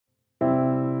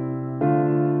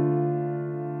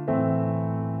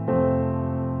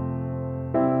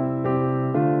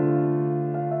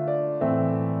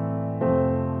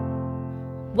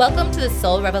Welcome to the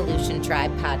Soul Revolution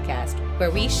Tribe podcast,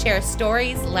 where we share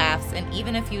stories, laughs, and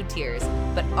even a few tears,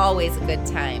 but always a good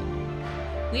time.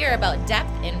 We are about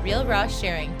depth and real raw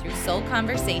sharing through soul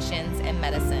conversations and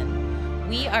medicine.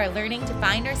 We are learning to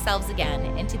find ourselves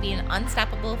again and to be an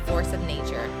unstoppable force of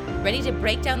nature, ready to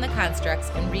break down the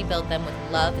constructs and rebuild them with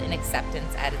love and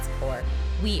acceptance at its core.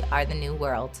 We are the new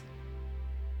world.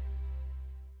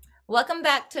 Welcome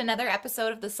back to another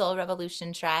episode of the Soul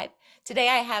Revolution Tribe. Today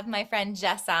I have my friend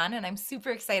Jess on, and I'm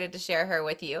super excited to share her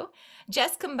with you.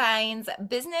 Jess combines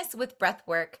business with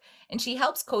breathwork, and she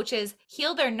helps coaches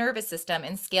heal their nervous system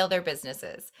and scale their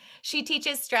businesses. She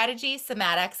teaches strategy,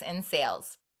 somatics, and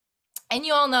sales. And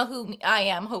you all know who I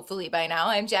am, hopefully by now.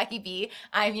 I'm Jackie B.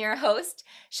 I'm your host,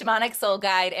 shamanic soul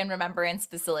guide, and remembrance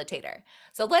facilitator.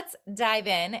 So let's dive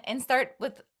in and start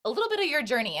with a little bit of your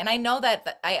journey. And I know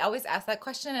that I always ask that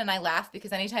question and I laugh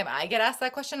because anytime I get asked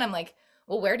that question, I'm like,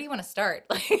 well, where do you want to start?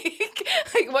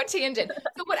 Like what tangent?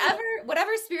 So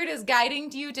whatever spirit is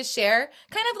guiding you to share,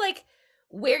 kind of like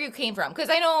where you came from. Because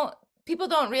I know people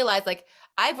don't realize, like,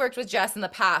 I've worked with Jess in the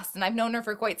past and I've known her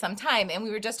for quite some time. And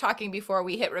we were just talking before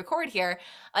we hit record here,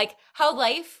 like how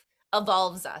life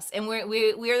evolves us. And we're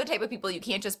the type of people you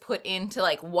can't just put into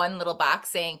like one little box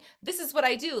saying, this is what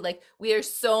I do. Like we are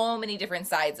so many different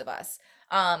sides of us.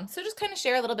 So just kind of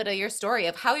share a little bit of your story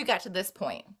of how you got to this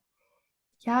point.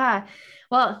 Yeah.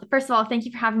 Well, first of all, thank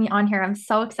you for having me on here. I'm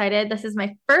so excited. This is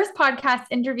my first podcast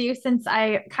interview since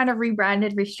I kind of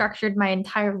restructured my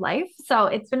entire life. So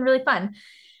it's been really fun.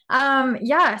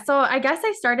 So I guess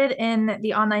I started in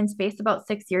the online space about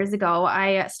 6 years ago.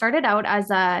 I started out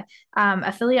as a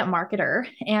affiliate marketer,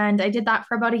 and I did that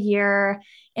for about a year.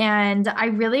 And I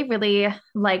really, really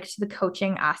liked the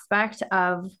coaching aspect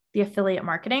of the affiliate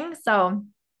marketing. So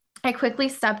I quickly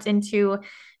stepped into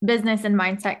business and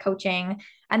mindset coaching.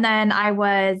 And then I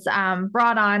was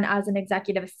brought on as an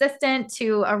executive assistant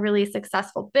to a really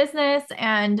successful business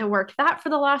and worked that for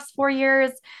the last 4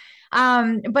 years.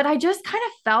 But I just kind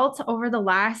of felt over the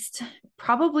last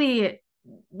probably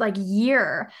like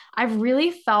year, I've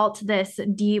really felt this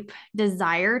deep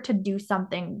desire to do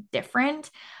something different.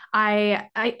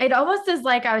 It almost is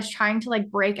like I was trying to like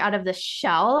break out of the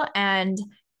shell, and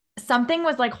something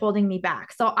was like holding me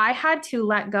back. So I had to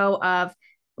let go of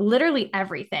literally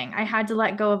everything. I had to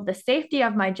let go of the safety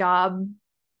of my job.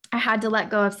 I had to let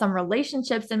go of some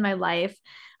relationships in my life.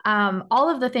 All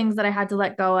of the things that I had to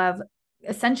let go of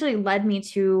essentially led me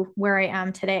to where I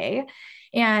am today.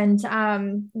 And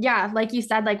like you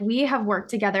said, like we have worked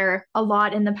together a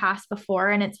lot in the past before,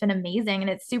 and it's been amazing. And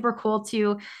it's super cool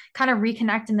to kind of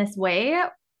reconnect in this way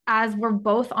as we're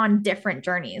both on different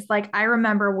journeys. Like I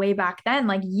remember way back then,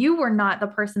 like you were not the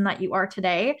person that you are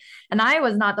today, and I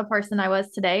was not the person I was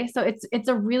today. So it's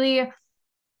a really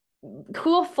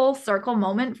cool full circle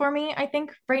moment for me, I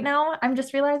think right now. I'm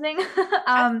just realizing.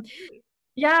 um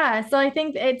so I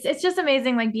think it's just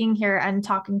amazing like being here and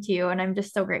talking to you, and I'm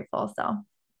just so grateful. So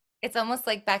It's almost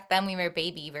like back then we were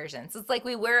baby versions. It's like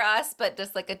we were us, but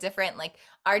just like a different, like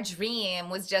our dream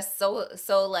was just so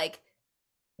like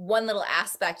one little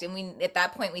aspect, and we at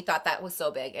that point we thought that was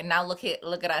so big, and now look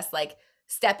at us like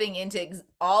stepping into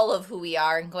all of who we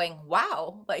are and going,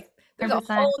 wow, like there's a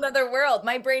 100%. whole nother world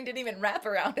my brain didn't even wrap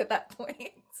around at that point.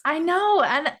 I know.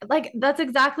 And like that's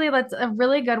a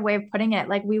really good way of putting it.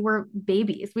 Like we were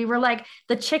babies. We were like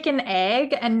the chicken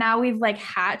egg, and now we've like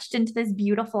hatched into this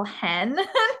beautiful hen. And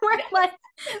we're like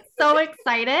so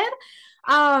excited.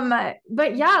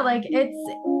 But yeah, like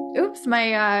it's oops,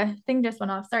 my thing just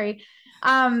went off. Sorry.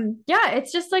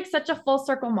 It's just like such a full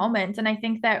circle moment. And I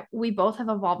think that we both have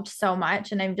evolved so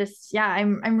much. And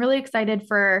I'm really excited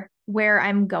for where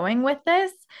I'm going with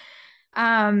this.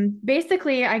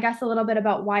 Basically, I guess a little bit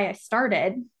about why I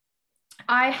started.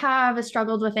 I have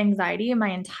struggled with anxiety my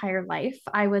entire life.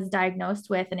 I was diagnosed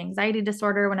with an anxiety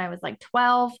disorder when I was like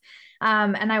 12,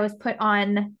 and I was put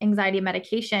on anxiety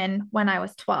medication when I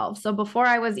was 12. So before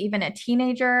I was even a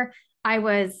teenager, I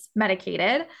was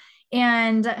medicated.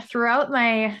 And throughout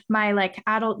my like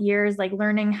adult years, like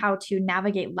learning how to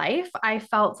navigate life, I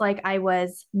felt like I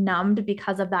was numbed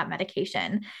because of that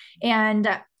medication. And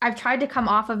I've tried to come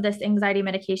off of this anxiety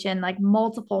medication like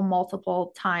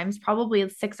multiple times, probably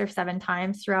 6 or 7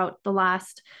 times throughout the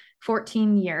last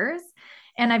 14 years.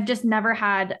 And I've just never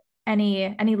had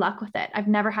any luck with it. I've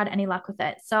never had any luck with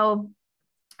it. So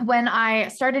when I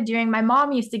started doing, my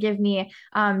mom used to give me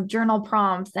journal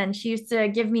prompts, and she used to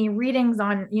give me readings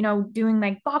on, doing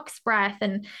like box breath.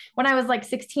 And when I was like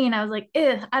 16, I was like,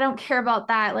 I don't care about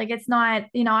that. Like, it's not,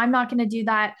 I'm not going to do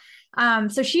that.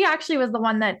 So she actually was the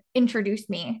one that introduced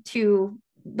me to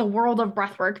the world of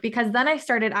breath work, because then I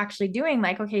started actually doing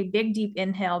like, okay, big deep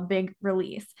inhale, big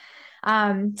release.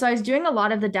 So I was doing a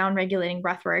lot of the down regulating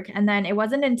breath work. And then it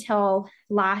wasn't until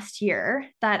last year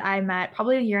that I met,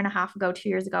 probably a year and a half ago, 2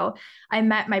 years ago, I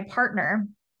met my partner,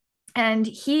 and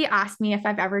he asked me if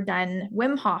I've ever done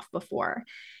Wim Hof before.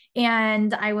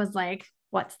 And I was like,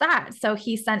 what's that? So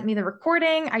he sent me the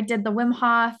recording. I did the Wim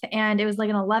Hof, and it was like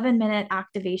an 11-minute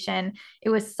activation. It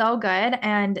was so good.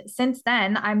 And since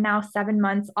then, I'm now 7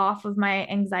 months off of my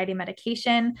anxiety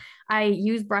medication. I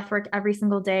use breathwork every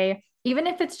single day, even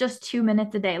if it's just 2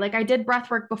 minutes a day. Like I did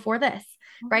breathwork before this,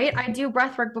 right? I do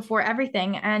breathwork before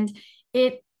everything. And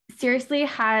it seriously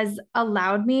has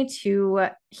allowed me to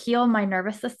heal my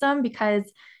nervous system, because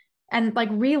and like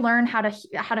relearn how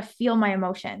to feel my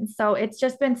emotions. So it's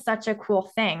just been such a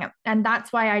cool thing. And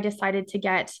that's why I decided to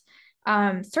get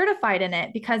certified in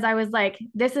it, because I was like,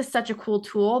 this is such a cool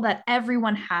tool that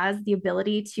everyone has the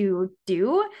ability to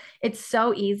do. It's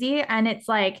so easy. And it's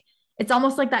like, it's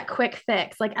almost like that quick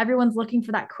fix. Like everyone's looking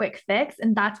for that quick fix.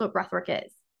 And that's what breathwork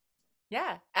is.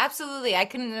 Yeah, absolutely. I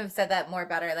couldn't have said that more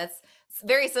better. That's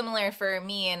very similar for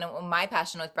me and my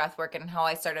passion with breath work and how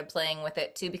I started playing with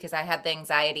it too, because I had the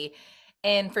anxiety.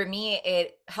 And for me,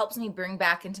 it helps me bring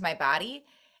back into my body.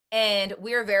 And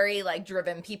we're very like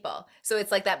driven people. So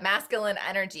it's like that masculine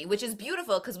energy, which is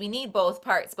beautiful because we need both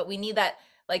parts, but we need that,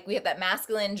 like we have that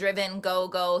masculine driven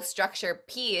go structure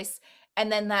piece.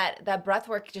 And then that breath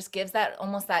work just gives that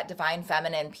almost that divine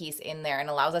feminine piece in there and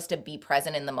allows us to be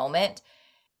present in the moment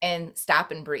and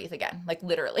stop and breathe again, like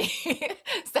literally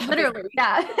stop and Literally, breathe.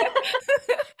 yeah.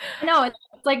 I know,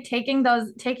 it's like taking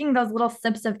those little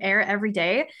sips of air every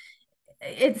day.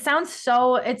 It sounds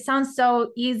so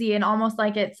easy, and almost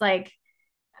like it's like,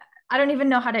 I don't even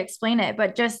know how to explain it,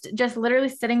 but just literally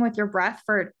sitting with your breath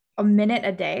for a minute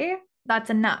a day, that's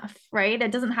enough, right?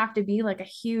 It doesn't have to be like a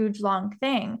huge long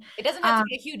thing. It doesn't have to Um,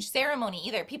 be a huge ceremony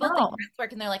either. People think no. breath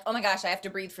work and they're like, oh my gosh, I have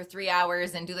to breathe for 3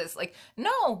 hours and do this. Like,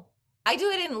 no, I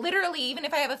do it in literally, even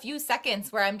if I have a few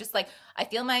seconds where I'm just like, I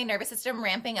feel my nervous system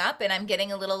ramping up and I'm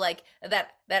getting a little like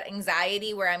that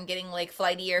anxiety where I'm getting like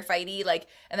flighty or fighty, like,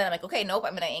 and then I'm like, okay, nope,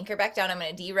 I'm gonna anchor back down. I'm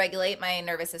gonna deregulate my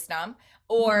nervous system. Mhm.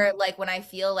 Or like when I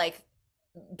feel like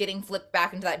getting flipped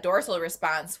back into that dorsal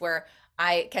response where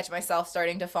I catch myself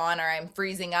starting to fawn or I'm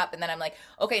freezing up and then I'm like,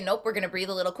 okay, nope, we're gonna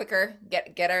breathe a little quicker,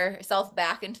 get ourselves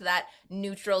back into that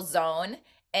neutral zone.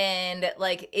 And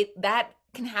like it that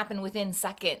can happen within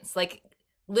seconds. Like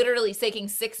literally taking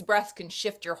 6 breaths can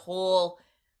shift your whole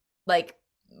like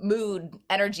mood,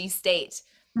 energy state.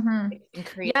 Mhm. And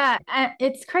create Yeah,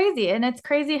 it's crazy. And it's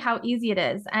crazy how easy it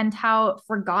is and how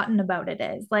forgotten about it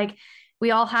is. Like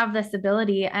we all have this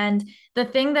ability. And the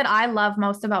thing that I love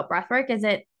most about breathwork is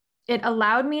it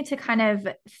allowed me to kind of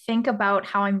think about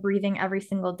how I'm breathing every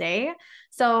single day.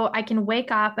 So I can wake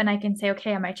up and I can say,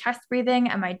 okay, am I chest breathing?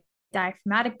 Am I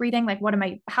diaphragmatic breathing? Like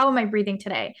how am I breathing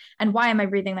today? And why am I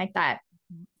breathing like that?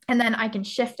 And then I can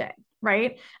shift it,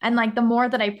 right? And like the more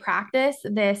that I practice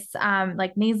this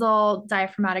like nasal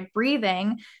diaphragmatic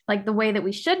breathing, like the way that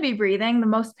we should be breathing, the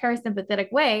most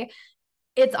parasympathetic way,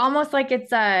 it's almost like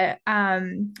it's a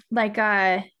like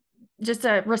a just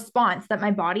a response that my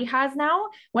body has now.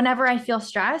 Whenever I feel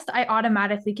stressed, I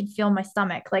automatically can feel my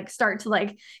stomach like start to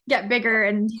like get bigger,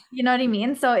 and you know what I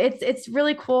mean? So it's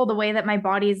really cool the way that my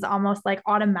body's almost like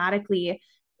automatically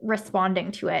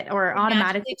responding to it, or You're naturally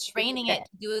automatically doing training it. it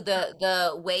to do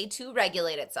the way to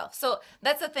regulate itself. So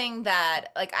that's the thing that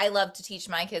like I love to teach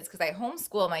my kids because I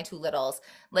homeschool my two littles,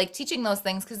 like teaching those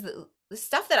things because the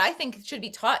stuff that I think should be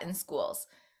taught in schools.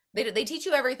 They teach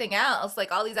you everything else,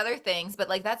 like all these other things, but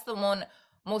like that's the one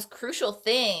most crucial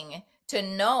thing to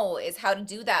know is how to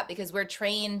do that because we're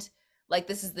trained like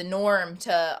this is the norm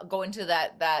to go into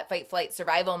that fight flight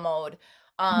survival mode.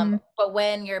 Mhm. But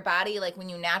when your body, like when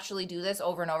you naturally do this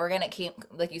over and over again, it came,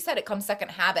 like you said, it comes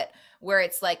second habit where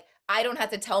it's like, I don't have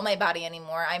to tell my body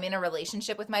anymore. I'm in a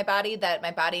relationship with my body that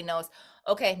my body knows,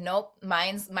 okay, nope,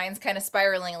 mine's kind of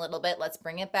spiraling a little bit. Let's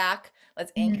bring it back.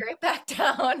 Let's Mhm. anchor it back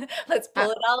down. Let's Yeah.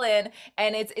 pull it all in.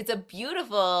 And it's a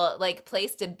beautiful like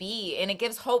place to be. And it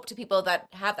gives hope to people that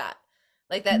have that.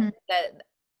 Like Mhm. that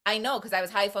I know because I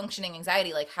was high functioning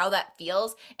anxiety, like how that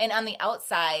feels. And on the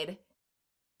outside,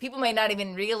 people might not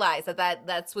even realize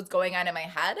that's what's going on in my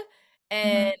head Mhm.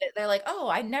 and they're like oh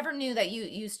I never knew that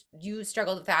you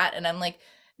struggled with that and I'm like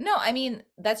no I mean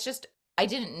that's just I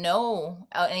didn't know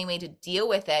any way to deal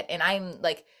with it and I'm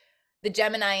like the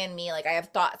Gemini in me like I have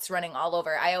thoughts running all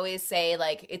over I always say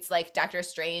like it's like Doctor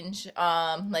Strange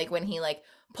like when he like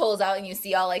pulls out and you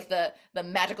see all like the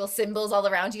magical symbols all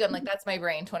around you. I'm like, that's my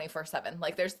brain 24/7.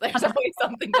 Like there's always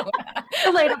something going on.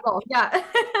 Relatable. Yeah.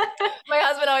 My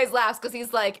husband always laughs because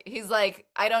he's like,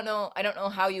 I don't know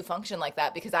how you function like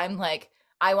that because I'm like,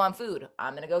 I want food.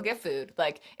 I'm gonna go get food.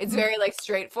 Like it's very like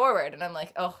straightforward. And I'm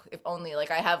like, oh, if only like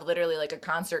I have literally like a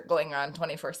concert going on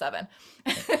 24/7.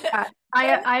 Yeah. But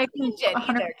I I wouldn't can change it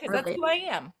either because 100% that's relate. who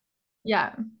I am.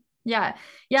 Yeah. Yeah.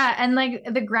 Yeah. And like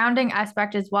the grounding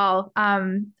aspect as well.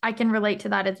 I can relate to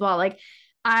that as well.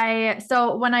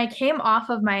 So when I came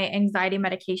off of my anxiety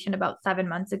medication about 7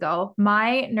 months ago,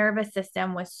 my nervous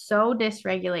system was so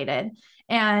dysregulated.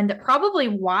 And probably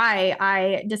why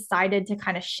I decided to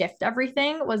kind of shift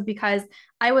everything was because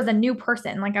I was a new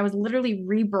person. Like I was literally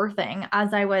rebirthing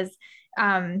as I was,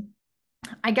 um,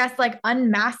 I guess like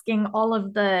unmasking all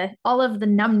of the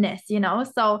numbness,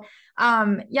 So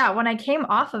yeah, when I came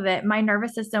off of it, my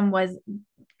nervous system was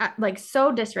like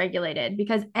so dysregulated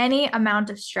because any amount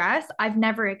of stress, I've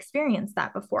never experienced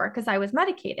that before because I was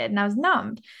medicated and I was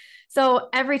numbed. So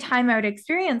every time I would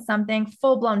experience something,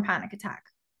 full-blown panic attack.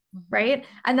 Mhm. Right.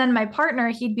 And then my partner,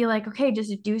 he'd be like, okay,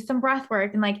 just do some breath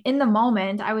work. And like in the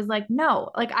moment, I was like,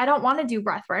 no, like I don't want to do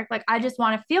breath work. Like I just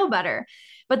want to feel better.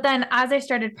 But then as I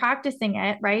started practicing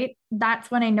it, right,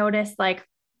 that's when I noticed like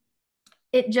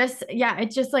it just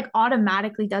like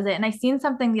automatically does it. And I seen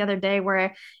something the other day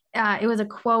where it was a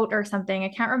quote or something. I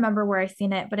can't remember where I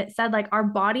seen it, but it said like our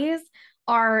bodies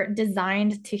are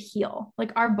designed to heal.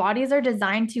 Like our bodies are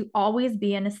designed to always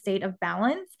be in a state of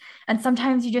balance. And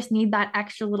sometimes you just need that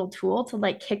extra little tool to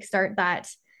like kickstart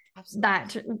Absolutely.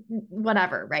 that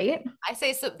whatever, right? I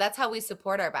say so that's how we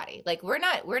support our body. Like we're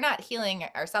not healing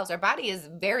ourselves. Our body is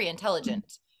very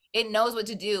intelligent. It knows what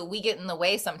to do. We get in the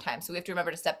way sometimes. So we have to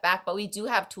remember to step back, but we do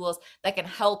have tools that can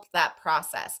help that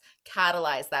process,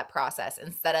 catalyze that process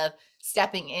instead of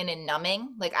stepping in and numbing.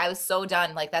 Like I was so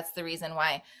done. Like that's the reason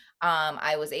why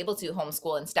I was able to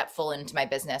homeschool and step full into my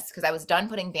business because I was done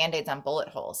putting band-aids on bullet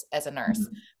holes as a nurse.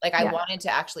 Mhm. Like I Yeah. wanted to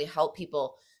actually help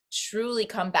people truly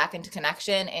come back into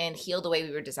connection and heal the way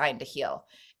we were designed to heal.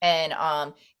 And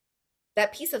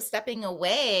that piece of stepping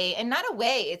away and not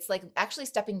away, it's like actually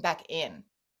stepping back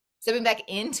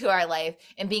into our life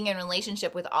and being in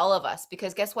relationship with all of us.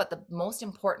 Because guess what? The most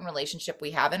important relationship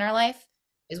we have in our life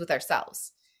is with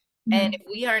ourselves. And if Mhm.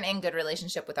 we aren't in good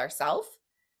relationship with ourselves,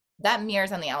 that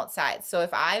mirrors on the outside. So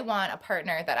if I want a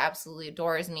partner that absolutely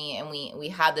adores me and we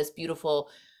have this beautiful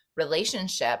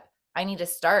relationship, I need to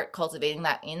start cultivating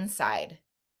that inside.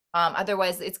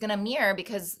 Otherwise, it's going to mirror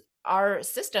because our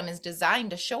system is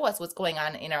designed to show us what's going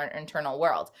on in our internal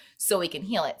world so we can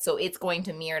heal it. So it's going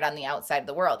to mirror it on the outside of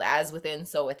the world, as within,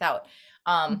 so without.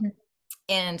 Um, Mhm.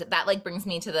 and that like brings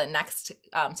me to the next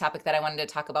topic that I wanted to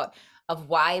talk about of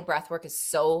why breath work is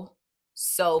so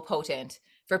potent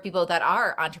for people that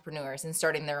are entrepreneurs and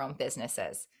starting their own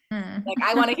businesses. Like Mhm.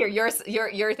 I want to hear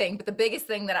your thing, but the biggest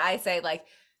thing that I say like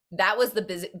that was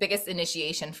the biggest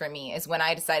initiation for me is when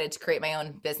I decided to create my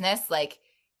own business. Like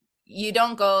you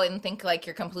don't go and think like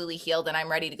you're completely healed and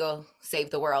I'm ready to go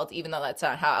save the world, even though that's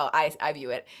not how I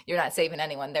view it. You're not saving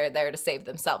anyone. They're there to save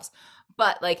themselves.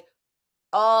 But like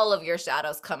all of your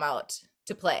shadows come out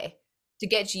to play to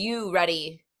get you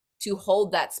ready to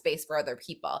hold that space for other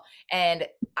people. And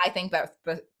I think that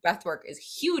breath work is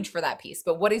huge for that piece.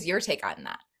 But what is your take on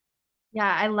that?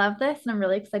 Yeah, I love this and I'm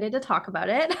really excited to talk about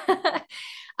it.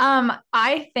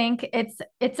 I think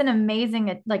it's an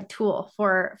amazing like tool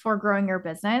for growing your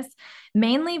business,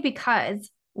 mainly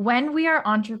because when we are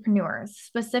entrepreneurs,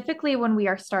 specifically when we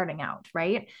are starting out,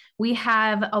 right? We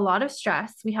have a lot of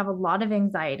stress, we have a lot of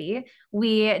anxiety.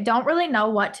 We don't really know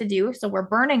what to do, so we're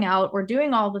burning out, we're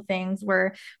doing all the things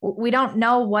where we don't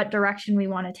know what direction we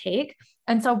want to take.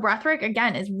 And so breathwork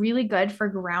again is really good for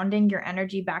grounding your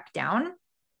energy back down,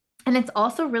 and it's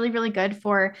also really really good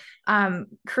for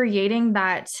creating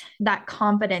that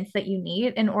confidence that you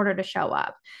need in order to show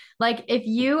up. Like if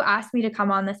you asked me to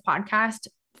come on this podcast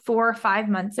 4 or 5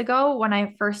 months ago when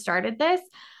I first started this,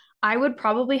 I would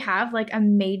probably have like a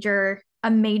major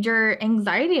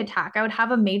anxiety attack. I would have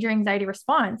a major anxiety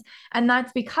response. And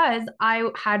that's because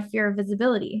I had fear of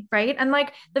visibility, right? And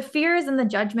like the fears and the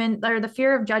judgment, or the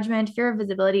fear of judgment, fear of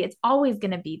visibility, it's always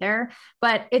going to be there,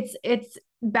 but it's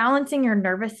balancing your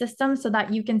nervous system so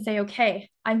that you can say, okay,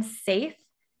 I'm safe.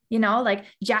 Like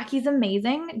Jackie's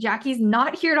amazing. Jackie's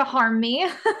not here to harm me.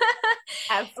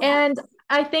 Absolutely. And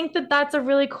I think that that's a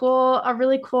really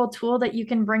cool tool that you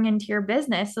can bring into your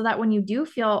business so that when you do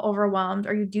feel overwhelmed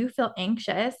or you do feel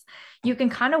anxious, you can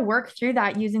kind of work through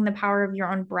that using the power of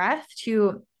your own breath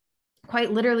to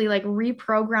quite literally like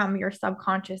reprogram your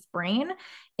subconscious brain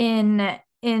in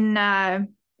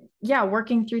yeah,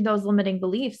 working through those limiting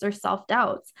beliefs or self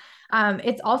doubts.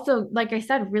 It's also, like I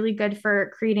said, really good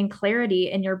for creating clarity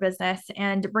in your business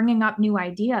and bringing up new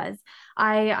ideas.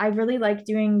 I really like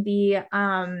doing the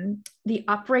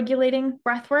upregulating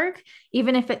breath work,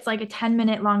 even if it's like a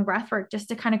 10-minute long breath work, just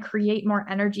to kind of create more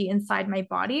energy inside my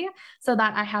body so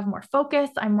that I have more focus,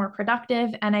 I'm more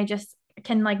productive, and I just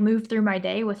can like move through my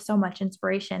day with so much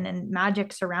inspiration and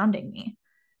magic surrounding me.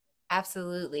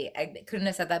 Absolutely. I couldn't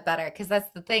have said that better because that's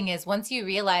the thing is once you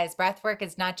realize breath work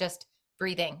is not just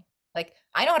breathing. Like,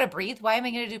 I know how to breathe. Why am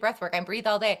I going to do breath work? I breathe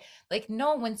all day. Like,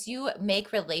 no, once you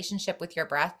make relationship with your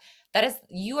breath, that is,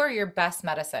 you are your best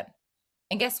medicine.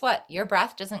 And guess what? Your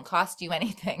breath doesn't cost you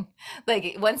anything.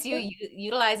 Like once you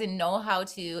utilize and know how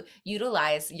to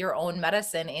utilize your own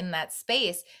medicine in that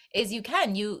space, is you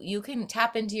can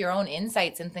tap into your own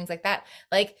insights and things like that.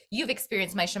 Like you've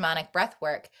experienced my shamanic breath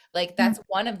work. Like Mhm. that's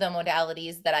one of the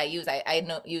modalities that I use. I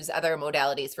know, use other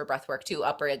modalities for breath work too,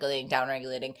 up regulating, down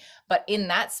regulating. But in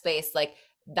that space, like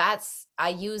that's I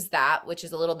use that, which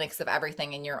is a little mix of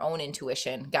everything in your own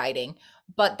intuition guiding,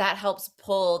 but that helps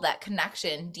pull that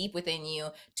connection deep within you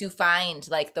to find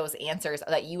like those answers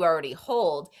that you already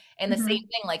hold. And the same Mhm.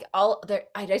 thing, like all there,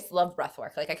 I just love breath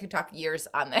work. Like I could talk years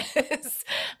on this,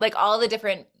 like all the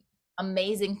different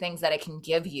amazing things that it can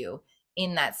give you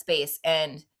in that space.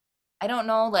 And I don't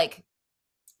know, like,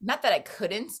 not that I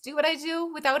couldn't do what I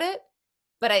do without it,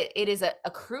 but it is a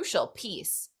crucial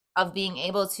piece of being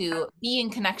able to be in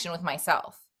connection with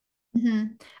myself.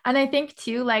 Mhm. And I think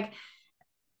too, like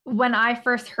when I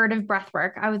first heard of breath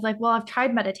work, I was like, well, I've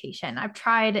tried meditation. I've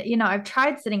tried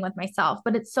sitting with myself,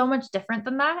 but it's so much different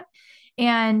than that.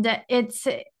 And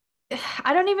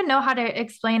I don't even know how to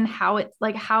explain how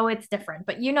it's different,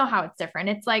 but you know how it's different.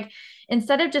 It's like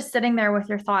instead of just sitting there with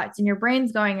your thoughts and your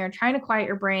brain's going, you're trying to quiet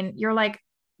your brain, you're like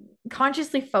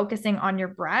consciously focusing on your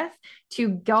breath to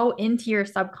go into your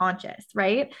subconscious,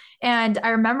 right? And I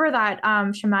remember that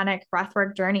shamanic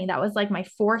breathwork journey. That was like my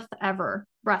fourth ever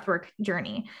breathwork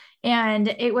journey. And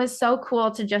it was so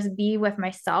cool to just be with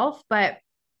myself, but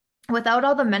without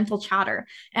all the mental chatter.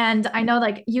 And I know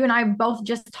like you and I both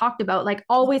just talked about like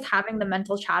always having the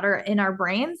mental chatter in our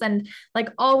brains and like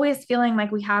always feeling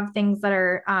like we have things that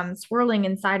are swirling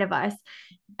inside of us.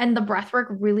 And the breath work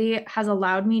really has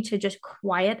allowed me to just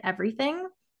quiet everything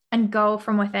and go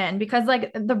from within because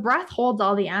like the breath holds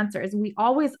all the answers. We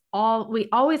always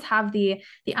have the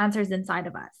answers inside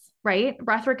of us, right?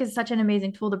 Breath work is such an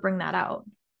amazing tool to bring that out.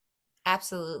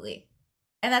 Absolutely.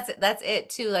 And that's it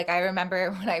too. Like I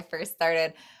remember when I first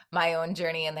started my own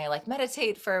journey and they're like,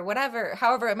 meditate for whatever,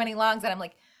 however many longs. And I'm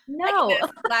like, I can No.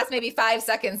 last maybe 5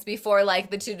 seconds before like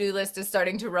the to-do list is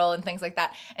starting to roll and things like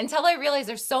that. Until I realized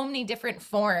there's so many different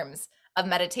forms of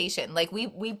meditation. Like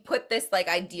we put this like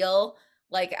ideal,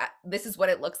 like this is what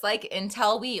it looks like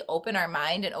until we open our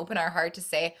mind and open our heart to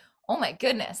say, oh my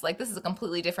goodness, like this is a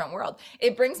completely different world.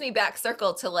 It brings me back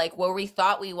circle to like where we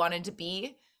thought we wanted to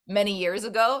be many years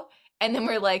ago, and then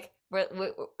we're like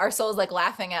our soul's like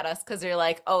laughing at us because they're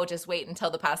like, oh, just wait until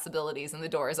the possibilities and the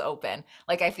door is open.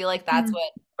 Like I feel like that's Mhm.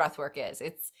 what breath work is.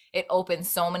 It opens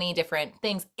so many different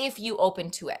things if you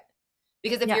open to it,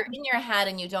 because if Yeah. you're in your head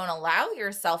and you don't allow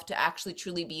yourself to actually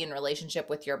truly be in relationship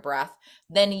with your breath,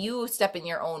 then you step in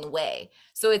your own way.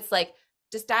 So it's like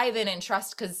just dive in and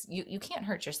trust, because you can't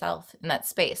hurt yourself in that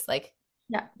space. Like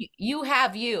Yeah. you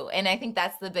have you. And I think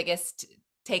that's the biggest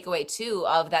takeaway too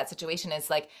of that situation is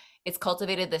like it's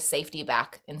cultivated the safety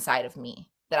back inside of me,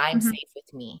 that I'm Mhm. safe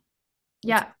with me, with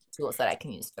Yeah. tools that I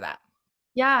can use for that.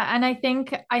 Yeah, and I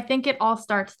think it all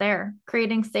starts there,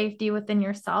 creating safety within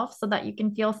yourself so that you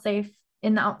can feel safe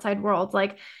in the outside world.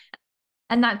 Like,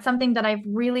 and that's something that I've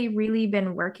really, really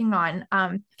been working on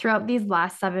throughout these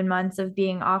last 7 months of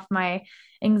being off my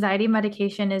anxiety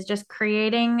medication is just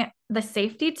creating the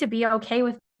safety to be okay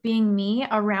with being me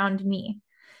around me.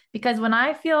 Because when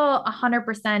I feel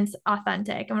 100%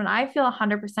 authentic and when I feel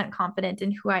 100% confident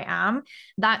in who I am,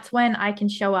 that's when I can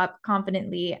show up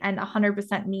confidently and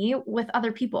 100% me with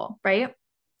other people, right?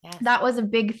 Yes. That was a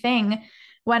big thing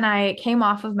when I came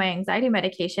off of my anxiety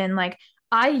medication. Like,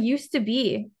 I used to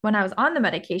be, when I was on the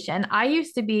medication, I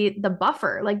used to be the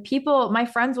buffer. Like, my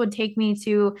friends would take me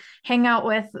to hang out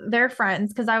with their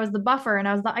friends because I was the buffer and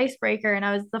I was the icebreaker and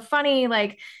I was the funny,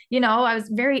 like, I was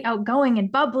very outgoing and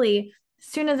bubbly. As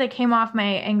soon as I came off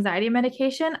my anxiety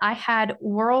medication, I had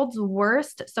world's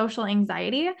worst social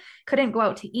anxiety. Couldn't go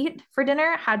out to eat for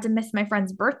dinner, had to miss my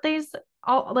friends' birthdays,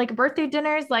 all like birthday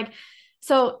dinners. Like,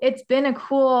 so it's been a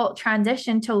cool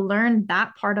transition to learn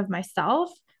that part of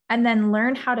myself and then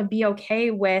learn how to be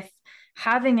okay with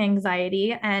having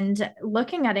anxiety and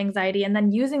looking at anxiety and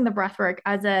then using the breath work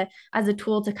as a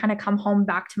tool to kind of come home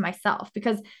back to myself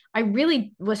because I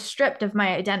really was stripped of my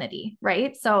identity,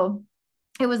 right? So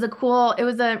it was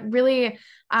a really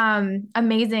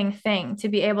amazing thing to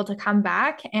be able to come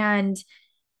back and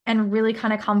really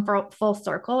kind of come for full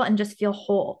circle and just feel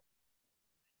whole.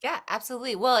 Yeah,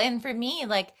 absolutely. Well, and for me,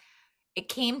 like it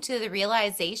came to the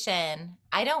realization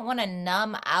I don't want to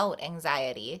numb out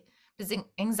anxiety because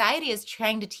anxiety is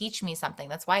trying to teach me something.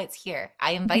 That's why it's here.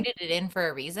 I Mhm. invited it in for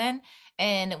a reason.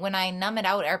 And when I numb it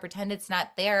out or pretend it's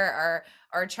not there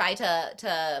or try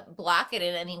to block it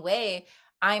in any way,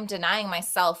 I'm denying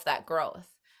myself that growth.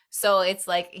 So it's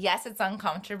like, yes, it's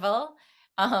uncomfortable.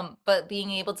 But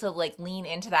being able to like lean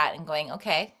into that and going,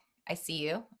 okay, I see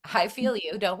you. I feel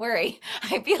you. Don't worry.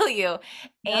 I feel you.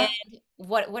 And Yeah.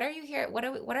 what are you here? What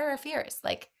are our fears?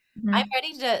 Like I'm Mhm.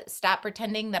 ready to stop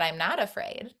pretending that I'm not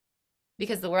afraid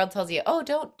because the world tells you, "Oh,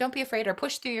 don't be afraid or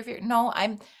push through your fear." No,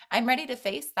 I'm ready to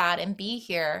face that and be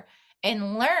here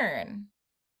and learn.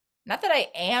 Not that I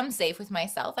am safe with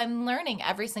myself. I'm learning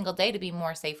every single day to be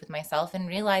more safe with myself and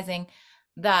realizing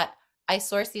that I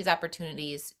source these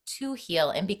opportunities to heal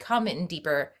and become in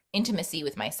deeper intimacy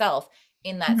with myself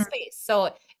in that Mhm. space.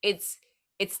 So it's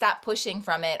it's stop pushing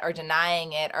from it or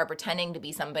denying it or pretending to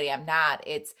be somebody I'm not.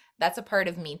 It's that's a part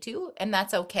of me too, and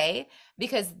that's okay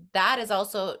because that is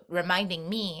also reminding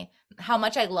me how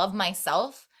much I love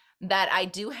myself that I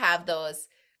do have those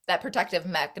that protective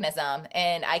mechanism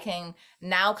and I can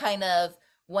now kind of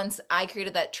once I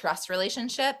created that trust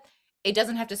relationship, it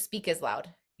doesn't have to speak as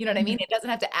loud. You know what I mean? Mhm. It doesn't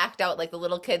have to act out like the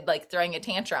little kid like throwing a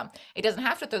tantrum. It doesn't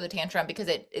have to throw the tantrum because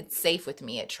it's safe with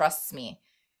me. It trusts me.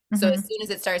 So as Mhm. soon as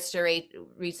it starts to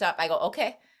reach up, I go,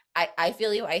 okay, I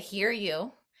feel you. I hear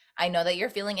you. I know that you're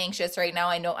feeling anxious right now.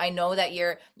 I know that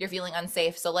you're feeling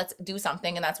unsafe. So let's do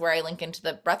something. And that's where I link into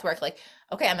the breath work. Like,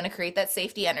 okay, I'm gonna create that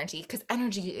safety energy because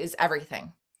energy is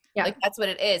everything. Yeah. Like that's what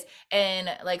it is. And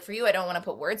like for you, I don't want to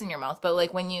put words in your mouth, but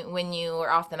like when you are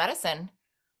off the medicine,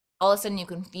 all of a sudden you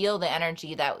can feel the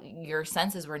energy that your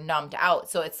senses were numbed out.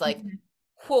 So it's like, Mhm.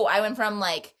 whoa, I went from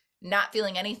like not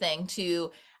feeling anything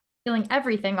to Feeling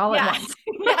everything all at yeah, once.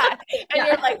 yeah. And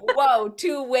you're Yeah. like, whoa,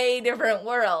 two way different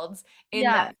worlds in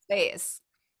Yeah. that space.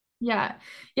 Yeah.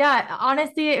 Yeah.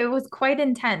 Honestly, it was quite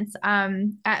intense.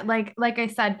 Like I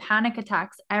said, panic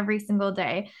attacks every single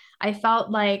day. I felt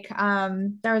like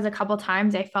there was a couple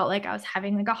times I felt like I was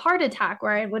having like a heart attack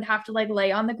where I would have to like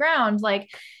lay on the ground. Like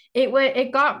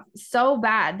it got so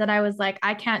bad that I was like,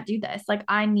 I can't do this. Like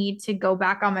I need to go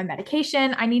back on my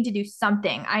medication. I need to do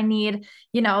something. I need,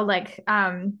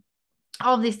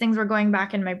 all of these things were going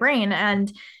back in my brain.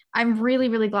 And I'm really,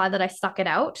 really glad that I stuck it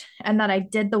out and that I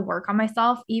did the work on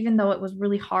myself, even though it was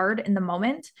really hard in the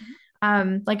moment.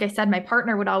 Mhm. Like I said, my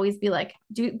partner would always be like,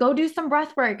 go do some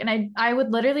breath work. And I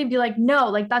would literally be like, no,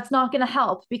 like that's not going to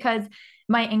help because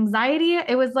my anxiety,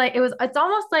 it's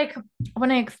almost like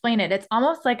when I explain it, it's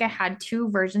almost like I had two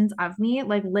versions of me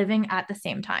like living at the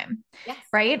same time. Yes.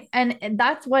 Right. And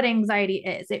that's what anxiety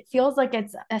is. It feels like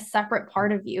it's a separate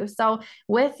part of you. So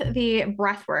with the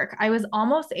breath work, I was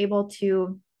almost able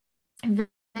to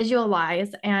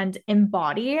visualize and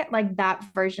embody like that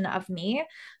version of me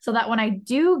so that when I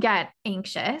do get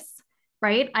anxious,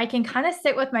 right, I can kind of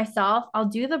sit with myself. I'll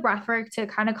do the breath work to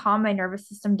kind of calm my nervous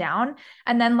system down.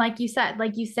 And then, like you said,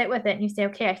 like you sit with it and you say,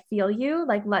 okay, I feel you.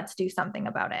 Like, let's do something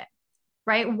about it.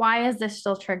 Right. Why is this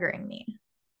still triggering me?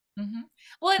 Mhm.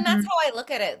 Well, and that's Mhm. how I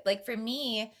look at it. Like for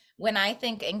me, when I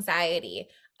think anxiety,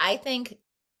 I think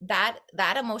that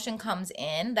emotion comes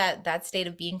in, that state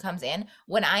of being comes in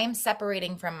when I am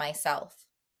separating from myself.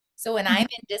 So when I'm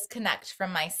Mhm. in disconnect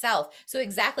from myself. So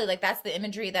exactly like that's the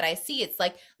imagery that I see. It's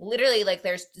like literally like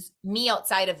there's just me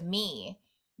outside of me.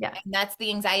 Yeah. And that's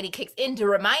the anxiety kicks in to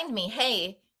remind me,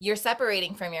 hey, you're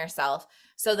separating from yourself.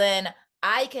 So then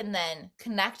I can then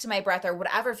connect to my breath or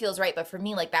whatever feels right. But for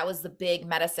me, like that was the big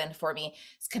medicine for me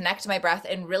is connect to my breath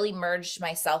and really merge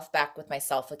myself back with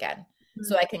myself again.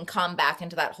 So I can come back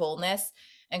into that wholeness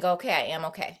and go, okay, I am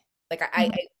okay. Like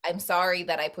Mhm. I'm sorry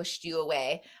that I pushed you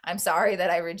away. I'm sorry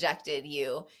that I rejected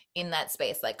you in that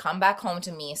space. Like come back home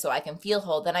to me so I can feel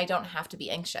whole. Then I don't have to be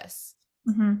anxious.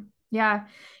 Mhm. Yeah.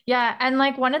 Yeah. And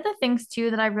like one of the things too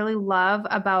that I really love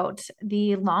about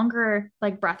the longer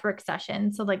like breathwork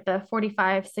sessions, so like the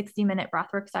 45, 60-minute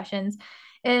breathwork sessions,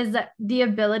 is the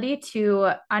ability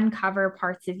to uncover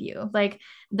parts of you, like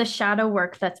the shadow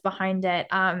work that's behind it.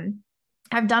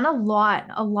 I've done a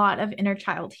lot of inner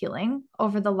child healing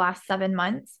over the last 7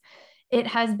 months. It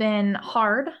has been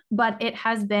hard, but it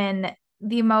has been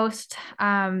the most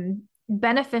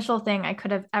beneficial thing I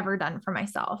could have ever done for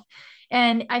myself.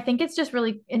 And I think it's just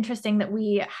really interesting that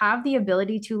we have the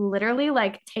ability to literally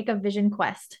like take a vision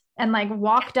quest and like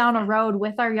walk down a road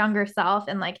with our younger self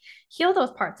and like heal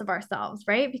those parts of ourselves,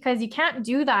 right? Because you can't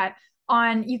do that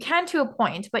you can to a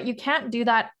point, but you can't do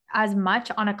that as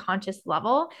much on a conscious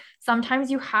level.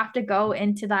 Sometimes you have to go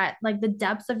into that, like the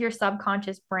depths of your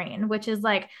subconscious brain, which is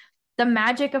like the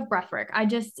magic of breathwork.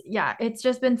 Yeah, it's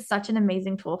just been such an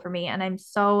amazing tool for me. And I'm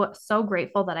so, so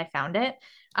grateful that I found it.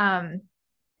 Um,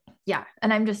 yeah.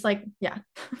 And I'm just like, yeah.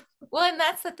 Well, and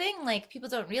that's the thing, like people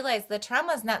don't realize the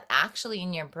trauma is not actually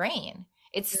in your brain.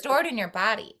 It's stored in your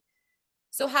body.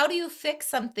 So how do you fix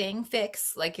something?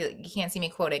 Fix, like you can't see me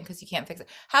quoting because you can't fix it.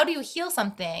 How do you heal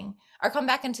something or come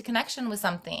back into connection with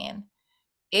something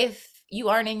if you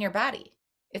aren't in your body?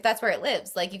 If that's where it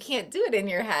lives, like you can't do it in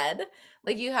your head.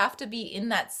 Like you have to be in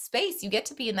that space. You get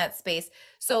to be in that space.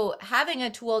 So having a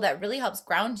tool that really helps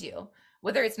ground you,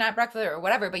 whether it's not breath or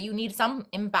whatever, but you need some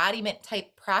embodiment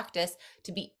type practice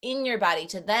to be in your body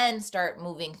to then start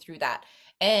moving through that.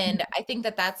 And I think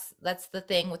that that's the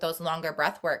thing with those longer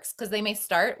breath works because they may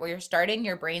start where you're starting,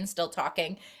 your brain's still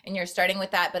talking, and you're starting with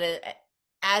that, but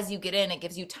as you get in, it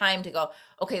gives you time to go,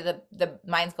 okay, the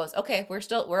mind goes, okay,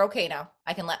 we're okay now.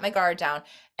 I can let my guard down,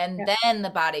 and Yeah. then the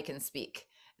body can speak.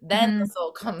 Then the Mhm.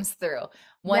 soul comes through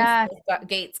once Yeah. the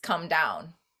gates come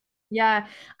down. Yeah,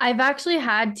 I've actually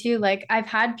had to like I've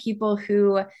had people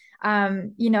who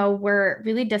were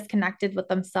really disconnected with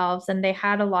themselves and they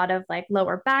had a lot of like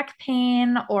lower back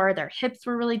pain or their hips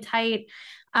were really tight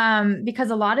because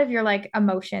a lot of your like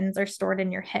emotions are stored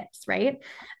in your hips, right?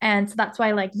 And so that's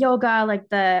why like yoga, like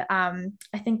I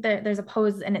think that there's a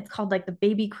pose and it's called like the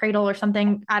baby cradle or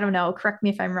something. I don't know, correct me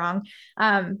if I'm wrong.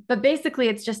 But basically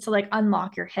it's just to like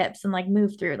unlock your hips and like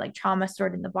move through like trauma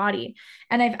stored in the body.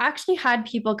 And I've actually had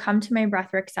people come to my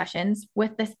breathwork sessions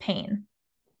with this pain.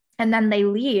 And then they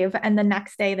leave, and the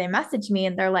next day they message me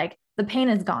and they're like, the pain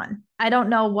is gone. I don't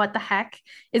know what the heck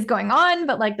is going on,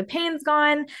 but like the pain's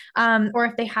gone. Or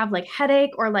if they have like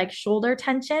headache or like shoulder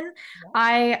tension,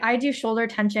 I do shoulder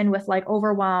tension with like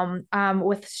overwhelm,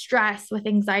 with stress, with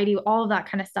anxiety, all of that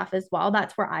kind of stuff as well.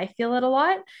 That's where I feel it a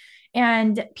lot.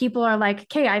 And people are like,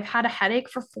 okay, I've had a headache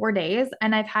for 4 days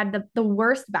and I've had the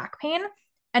worst back pain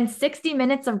and 60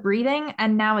 minutes of breathing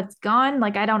and now it's gone.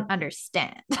 Like, I don't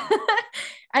understand.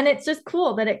 And it's just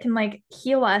cool that it can like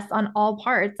heal us on all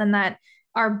parts and that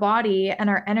our body and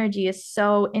our energy is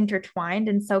so intertwined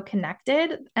and so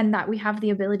connected and that we have the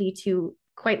ability to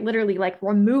quite literally like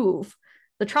remove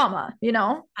the trauma, you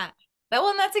know? Ah, that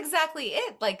one, that's exactly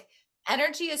it. Like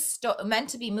energy is meant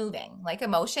to be moving. Like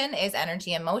emotion is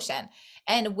energy and motion.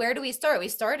 And where do we start? We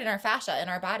start in our fascia in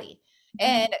our body. Mhm.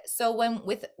 And so when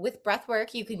with breath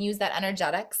work, you can use that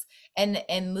energetics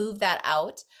and move that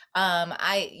out.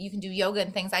 I you can do yoga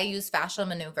and things. I use fascial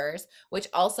maneuvers, which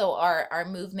also are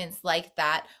movements like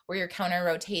that where you're counter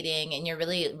rotating and you're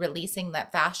really releasing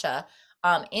that fascia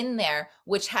in there,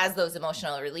 which has those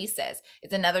emotional releases.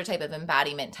 It's another type of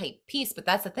embodiment type piece, but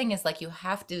that's the thing is like you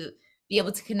have to be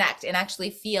able to connect and actually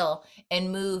feel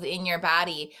and move in your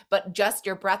body, but just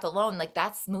your breath alone, like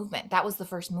that's movement. That was the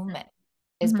first movement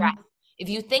is breath. Mhm. If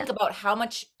you think about how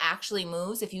much actually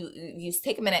moves, if you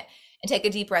take a minute and take a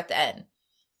deep breath in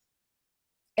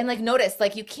and like notice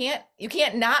like you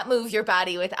can't not move your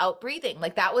body without breathing,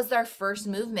 like that was our first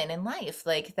movement in life,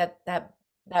 like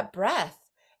that breath.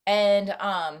 And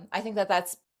I think that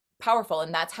that's powerful,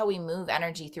 and that's how we move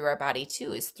energy through our body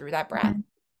too, is through that breath. Mhm.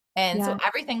 And so Yeah.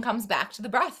 everything comes back to the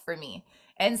breath for me.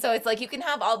 And so it's like you can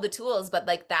have all the tools, but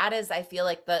like that is, I feel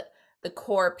like the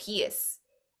core piece.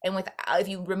 And with if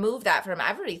you remove that from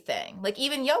everything, like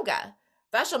even yoga,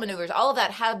 fascial maneuvers, all of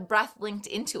that have breath linked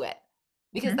into it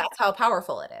because Mhm. that's how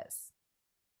powerful it is.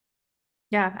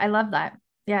 Yeah, I love that.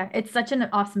 Yeah, it's such an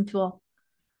awesome tool.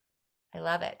 I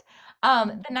love it.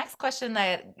 The next question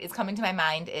that is coming to my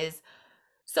mind is,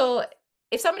 so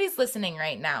if somebody's listening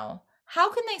right now,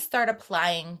 how can they start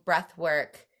applying breath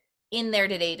work in their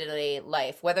day-to-day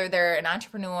life, whether they're an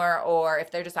entrepreneur or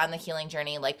if they're just on the healing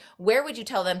journey? Like, where would you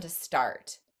tell them to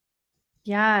start?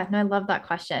 Yeah, no, I love that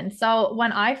question. So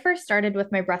when I first started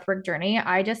with my breathwork journey,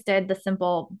 I just did the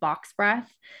simple box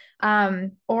breath.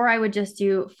 Or I would just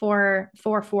do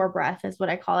 4-4-4 breath is what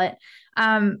I call it.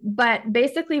 But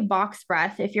basically box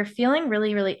breath, if you're feeling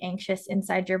really, really anxious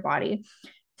inside your body,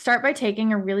 start by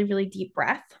taking a really, really deep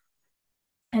breath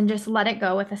and just let it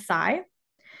go with a sigh.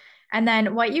 And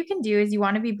then what you can do is you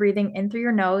want to be breathing in through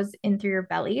your nose, in through your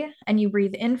belly, and you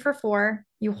breathe in for 4,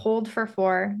 you hold for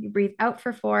 4, you breathe out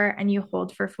for 4, and you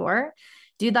hold for 4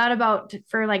 Do that about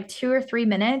for like 2 or 3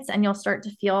 minutes, and you'll start to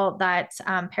feel that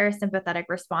parasympathetic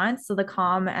response. So the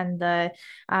calm and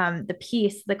the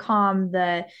peace, the calm,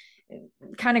 the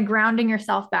kind of grounding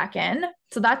yourself back in.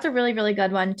 So that's a really, really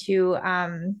good one to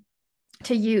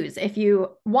use if you,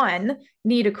 one,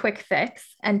 need a quick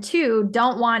fix, and two,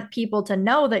 don't want people to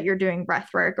know that you're doing breath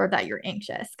work or that you're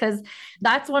anxious. Because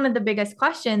that's one of the biggest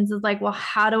questions is like, well,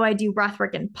 how do I do breath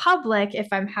work in public if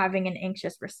I'm having an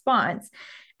anxious response?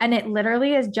 And it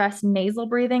literally is just nasal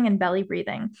breathing and belly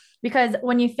breathing. Because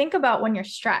when you think about when you're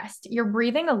stressed, you're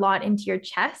breathing a lot into your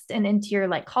chest and into your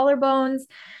like collarbones.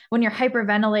 When you're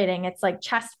hyperventilating, it's like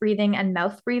chest breathing and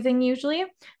mouth breathing usually.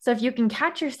 So if you can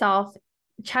catch yourself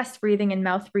chest breathing and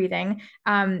mouth breathing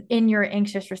in your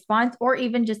anxious response, or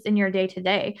even just in your day to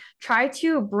day, try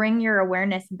to bring your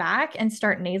awareness back and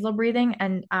start nasal breathing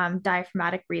and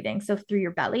diaphragmatic breathing. So through your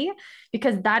belly,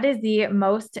 because that is the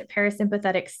most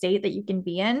parasympathetic state that you can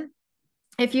be in.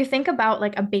 If you think about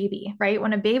like a baby, right?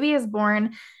 When a baby is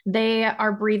born, they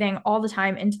are breathing all the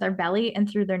time into their belly and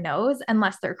through their nose,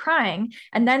 unless they're crying.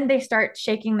 And then they start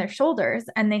shaking their shoulders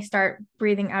and they start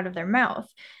breathing out of their mouth.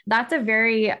 That's a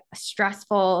very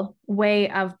stressful way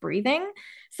of breathing.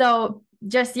 So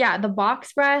just yeah, the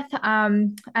box breath,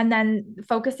 and then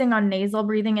focusing on nasal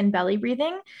breathing and belly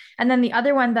breathing. And then the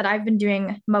other one that I've been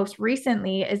doing most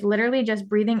recently is literally just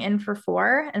breathing in for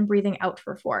 4 and breathing out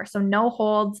for 4. So no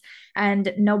holds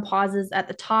and no pauses at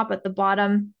the top, at the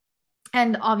bottom,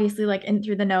 and obviously like in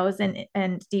through the nose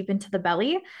and deep into the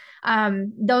belly.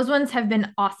 Those ones have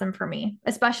been awesome for me,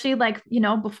 especially like,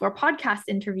 before podcast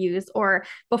interviews or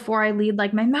before I lead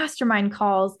like my mastermind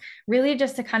calls, really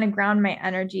just to kind of ground my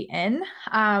energy in.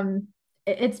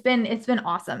 It's been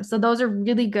awesome. So those are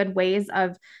really good ways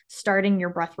of starting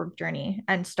your breathwork journey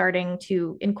and starting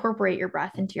to incorporate your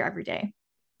breath into your everyday.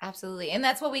 Absolutely. And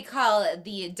that's what we call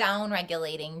the down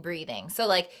regulating breathing. So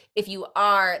like if you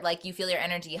are like you feel your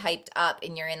energy hyped up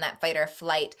and you're in that fight or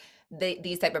flight,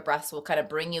 these type of breaths will kind of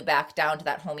bring you back down to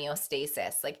that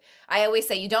homeostasis. Like I always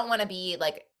say you don't want to be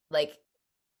like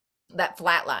that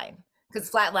flat line, because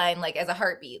flat line like as a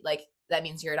heartbeat, like that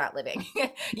means you're not living.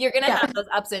 You're going to Yeah. have those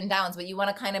ups and downs, but you want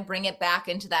to kind of bring it back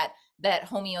into that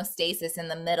homeostasis in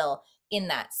the middle in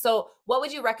that. So what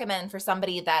would you recommend for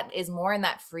somebody that is more in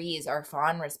that freeze or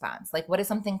fawn response? Like what is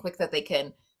something quick that they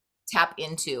can tap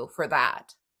into for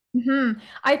that?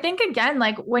 I think again,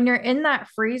 like when you're in that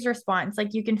freeze response,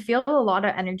 like you can feel a lot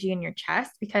of energy in your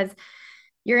chest because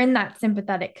you're in that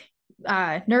sympathetic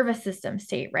nervous system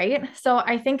state, right? So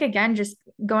I think again, just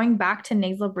going back to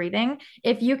nasal breathing,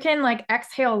 if you can like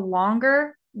exhale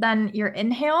longer than your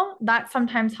inhale, that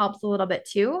sometimes helps a little bit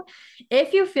too.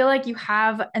 If you feel like you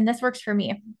have, and this works for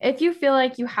me, if you feel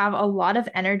like you have a lot of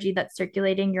energy that's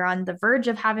circulating, you're on the verge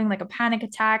of having like a panic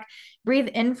attack, breathe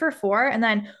in for 4 and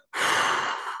then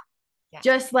Yeah.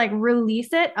 just like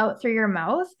release it out through your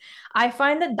mouth. I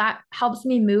find that that helps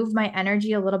me move my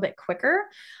energy a little bit quicker.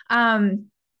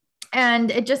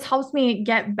 And it just helps me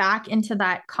get back into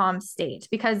that calm state,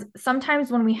 because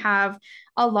sometimes when we have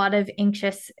a lot of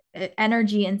anxious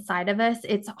energy inside of us,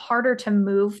 it's harder to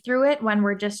move through it when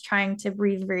we're just trying to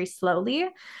breathe very slowly.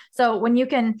 So when you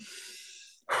can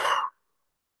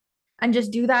and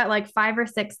just do that like 5 or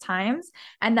 6 times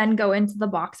and then go into the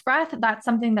box breath, that's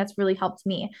something that's really helped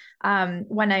me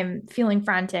when I'm feeling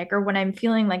frantic or when I'm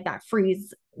feeling like that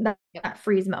freeze, Yep. that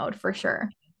freeze mode for sure.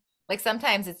 Like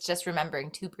sometimes it's just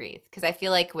remembering to breathe, because I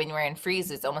feel like when we're in freeze,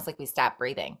 it's almost like we stop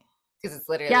breathing because it's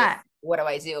literally like, Yeah. what do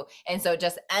I do? And so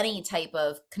just any type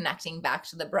of connecting back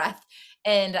to the breath.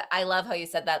 And I love how you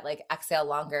said that, like exhale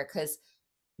longer, because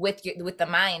with the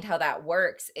mind, how that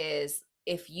works is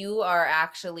if you are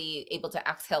actually able to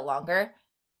exhale longer,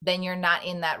 then you're not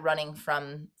in that running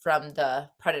from the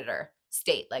predator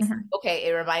state. Like, Mhm. okay,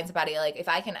 it reminds the body, like if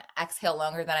I can exhale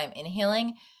longer than I'm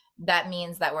inhaling, that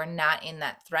means that we're not in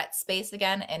that threat space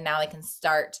again, and now I can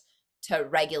start to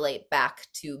regulate back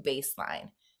to baseline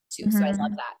too. So I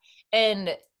love Mhm. that.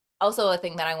 And also a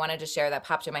thing that I wanted to share that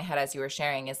popped in my head as you were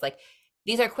sharing is like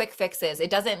these are quick fixes.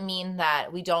 It doesn't mean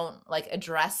that we don't like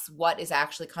address what is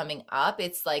actually coming up.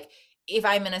 It's like if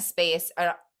I'm in a space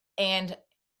and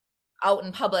out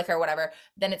in public or whatever,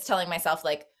 then it's telling myself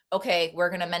like, okay, we're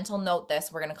going to mental note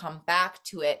this. We're going to come back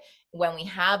to it when we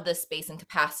have the space and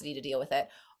capacity to deal with it.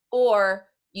 Or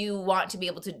you want to be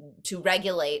able to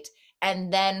regulate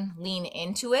and then lean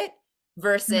into it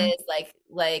versus Mhm.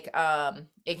 like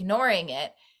ignoring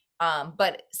it.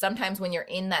 But sometimes when you're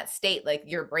in that state, like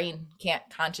your brain can't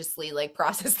consciously like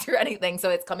process through anything, so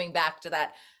it's coming back to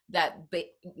that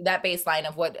baseline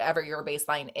of whatever your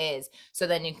baseline is. So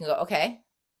then you can go, okay,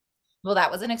 well,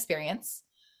 that was an experience.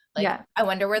 Like, Yeah. I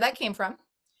wonder where that came from.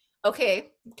 Okay,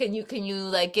 can you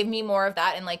like give me more of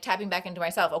that and like tapping back into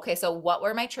myself? Okay, so what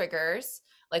were my triggers?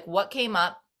 Like what came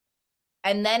up?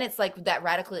 And then it's like that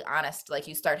radically honest, like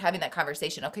you start having that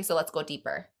conversation. Okay, so let's go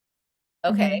deeper.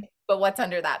 Okay, Hmm. but what's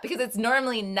under that? Because it's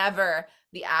normally never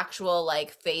the actual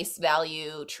like face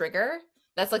value trigger.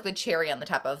 That's like the cherry on the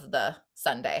top of the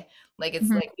sundae. Like it's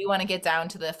Hmm. like we want to get down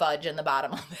to the fudge in the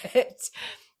bottom of it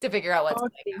to figure out what's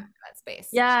going on Totally. in that space.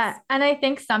 Yeah. And I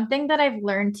think something that I've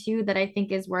learned too that I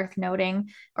think is worth noting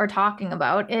or talking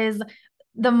about is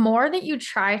the more that you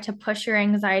try to push your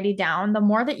anxiety down, the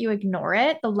more that you ignore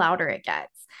it, the louder it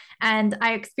gets. And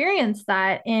I experienced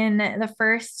that in the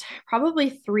first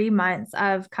probably 3 months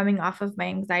of coming off of my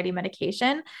anxiety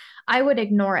medication. I would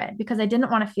ignore it because I didn't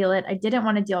want to feel it. I didn't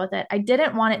want to deal with it. I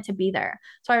didn't want it to be there.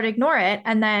 So I would ignore it.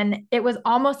 And then it was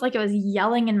almost like it was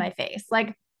yelling in my face.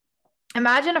 Like,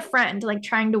 imagine a friend like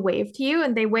trying to wave to you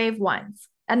and they wave once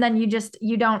and then you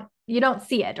don't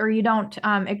see it or you don't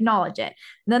acknowledge it.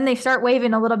 And then they start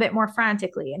waving a little bit more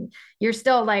frantically and you're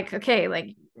still like, okay,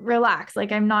 like relax,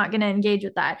 like I'm not going to engage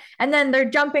with that. And then they're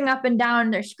jumping up and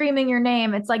down, they're screaming your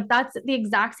name. It's like that's the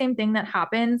exact same thing that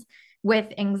happens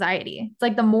with anxiety. It's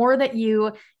like the more that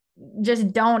you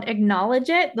just don't acknowledge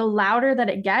it, the louder that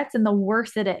it gets and the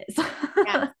worse it is.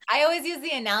 Yeah. I always use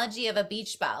the analogy of a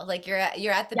beach ball. Like you're at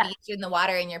the Yeah. beach in the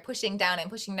water and you're pushing down and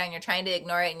pushing down. You're trying to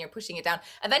ignore it and you're pushing it down.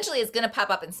 Eventually it's gonna pop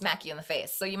up and smack you in the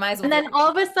face. So you might as well And be then all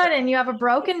of a sudden you have a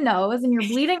broken nose and you're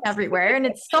bleeding everywhere and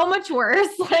it's so much worse.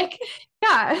 Like,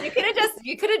 yeah, you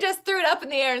could have just threw it up in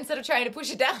the air instead of trying to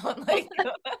push it down. Like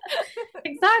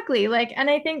exactly. Like, and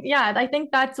I think, yeah, I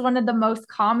think that's one of the most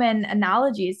common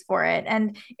analogies for it.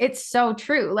 And it's so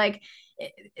true. Like,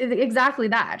 exactly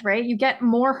that, right? You get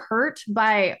more hurt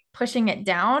by pushing it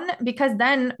down because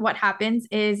then what happens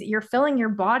is you're filling your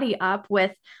body up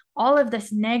with all of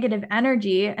this negative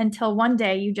energy until one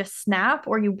day you just snap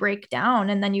or you break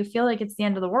down and then you feel like it's the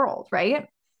end of the world, right?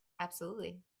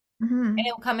 absolutely. And Hmm.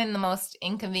 it'll come in the most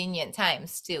inconvenient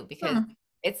times too, because Hmm.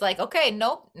 it's like, okay,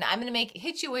 nope, I'm gonna make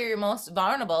hit you where you're most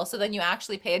vulnerable, so then you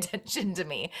actually pay attention to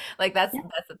me. Like that's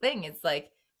the thing. It's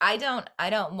like I don't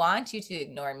want you to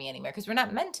ignore me anymore because we're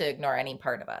not meant to ignore any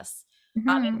part of us.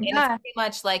 And it's Yeah. pretty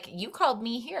much like you called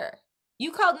me here.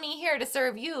 You called me here to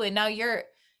serve you, and now you're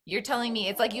telling me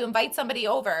it's like you invite somebody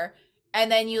over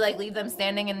and then you like leave them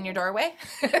standing in your doorway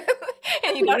and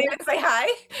you Exactly. don't even say hi.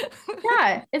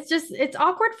 Yeah. It's just, it's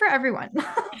awkward for everyone.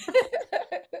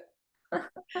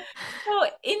 So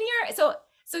in your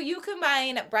so you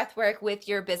combine breath work with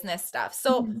your business stuff.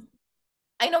 So Mhm.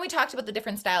 I know we talked about the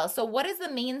different styles. So what is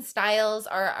the main styles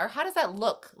or how does that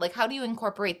look? Like how do you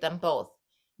incorporate them both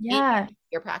in Yeah.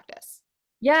 your practice?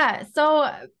 Yeah. So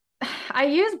I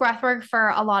use breathwork for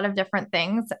a lot of different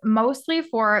things, mostly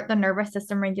for the nervous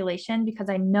system regulation, because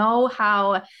I know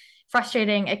how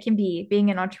frustrating it can be being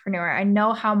an entrepreneur. I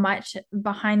know how much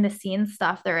behind the scenes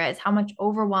stuff there is, how much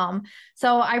overwhelm.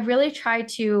 So I really try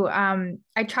to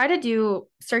do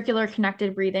circular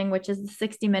connected breathing, which is the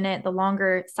 60-minute, the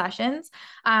longer sessions.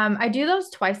 I do those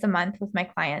twice a month with my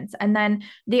clients. And then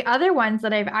the other ones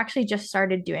that I've actually just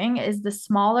started doing is the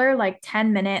smaller, like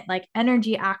 10-minute, like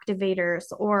energy activators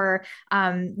or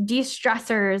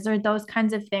de-stressors or those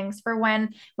kinds of things for when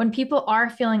people are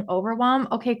feeling overwhelmed.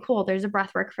 Okay, cool. There's a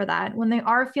breath work for that. When they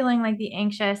are feeling like the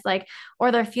anxious, like,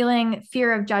 or they're feeling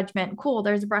fear of judgment, cool.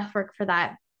 There's a breath work for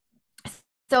that.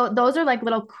 So those are like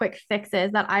little quick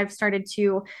fixes that I've started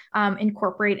to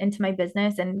incorporate into my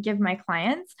business and give my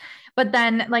clients. But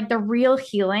then like the real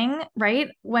healing, right?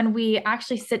 When we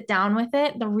actually sit down with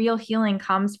it, the real healing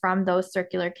comes from those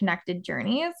circular connected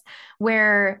journeys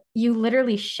where you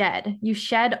shed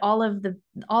all of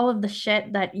the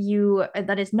shit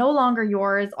that is no longer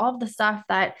yours, all of the stuff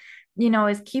that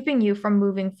is keeping you from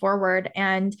moving forward.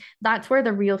 And that's where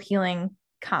the real healing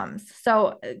comes.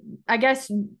 So I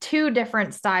guess two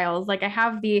different styles. Like I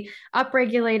have the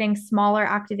upregulating smaller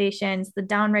activations, the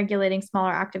downregulating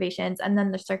smaller activations, and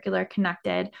then the circular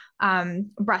connected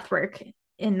breath work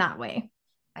in that way.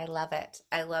 I love it.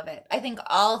 I love it. I think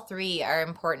all three are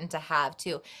important to have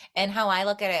too. And how I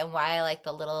look at it and why I like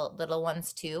the little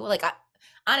ones too. Like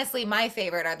honestly, my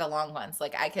favorite are the long ones.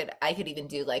 Like I could even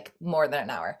do like more than an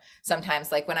hour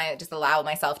sometimes. Like when I just allow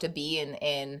myself to be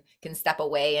and can step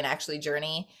away and actually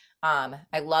journey.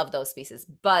 I love those spaces.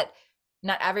 But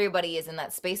not everybody is in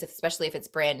that space, especially if it's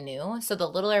brand new. So the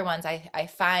littler ones, I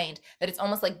find that it's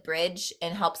almost like bridge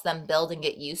and helps them build and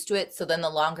get used to it. So then the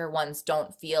longer ones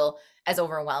don't feel as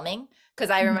overwhelming. Because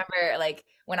I Mhm. remember like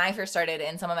when I first started,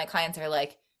 and some of my clients are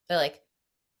like, they're like,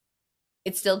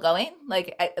 it's still going.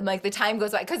 Like the time goes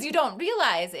by because you don't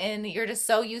realize, and you're just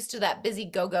so used to that busy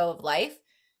go-go of life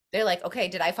they're like, okay,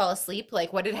 did I fall asleep?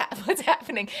 Like, what did what's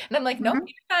happening? And I'm like, nope, Mhm.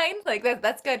 you're fine. Like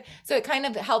that's good. So it kind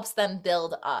of helps them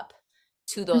build up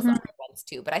to those Mhm. longer ones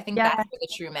too. But I think Yeah, that's where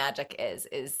the true magic is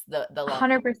the long.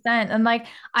 100%. And like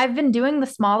I've been doing the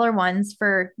smaller ones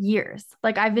for years.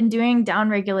 Like I've been doing down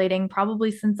regulating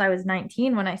probably since I was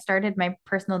 19 when I started my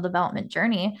personal development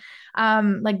journey.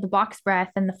 Like the box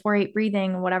breath and the 4-8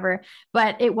 breathing, whatever.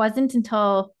 But it wasn't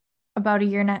until about a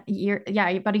year and a year, yeah,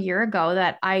 about a year ago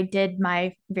that I did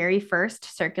my very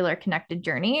first circular connected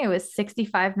journey. It was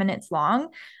 65 minutes long.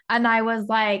 And I was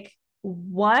like,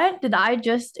 what did I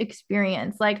just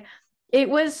experience? Like it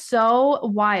was so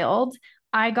wild.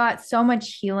 I got so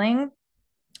much healing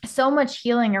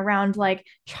around like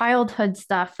childhood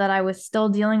stuff that I was still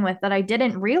dealing with that I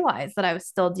didn't realize that I was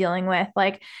still dealing with.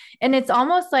 Like, and it's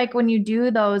almost like when you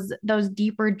do those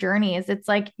deeper journeys, it's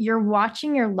like you're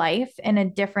watching your life in a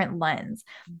different lens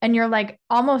and you're like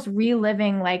almost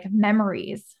reliving like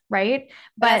memories, right?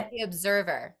 But as But the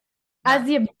observer, as not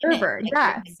the in it, observer, like you're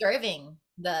yeah. observing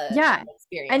the Yeah.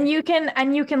 experience.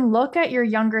 And you can look at your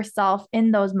younger self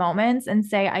in those moments and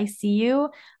say, I see you.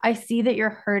 I see that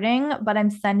you're hurting, but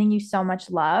I'm sending you so much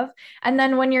love. And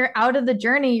then when you're out of the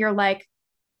journey, you're like,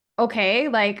 okay,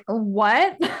 like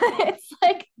what?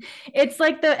 It's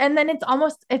like the and then it's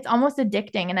almost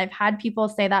addicting. And I've had people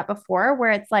say that before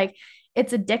where it's like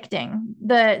it's addicting.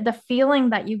 The feeling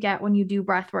that you get when you do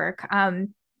breath work,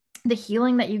 the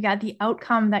healing that you get, the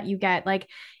outcome that you get, like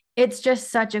it's just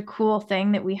such a cool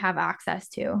thing that we have access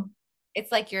to.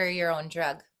 It's like you're your own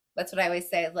drug. That's what I always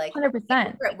say. Like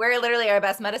 100%. we're literally our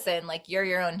best medicine. Like you're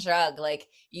your own drug. Like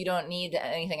you don't need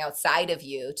anything outside of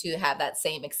you to have that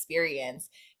same experience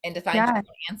and to find your Yeah. own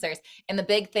answers. And the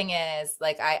big thing is,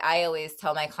 like I always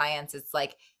tell my clients, it's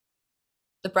like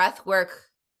the breath work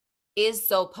is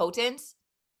so potent,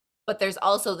 but there's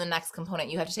also the next component.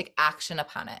 You have to take action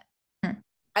upon it.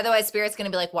 Otherwise, spirit's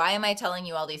going to be like, why am I telling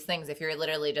you all these things if you're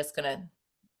literally just going to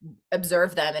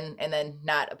observe them and then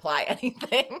not apply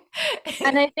anything?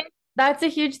 And I think that's a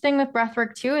huge thing with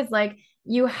breathwork too, is like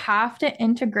you have to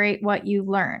integrate what you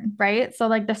learn, right? So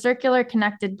like the circular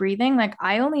connected breathing, like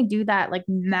I only do that like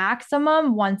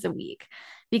maximum once a week.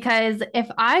 Because if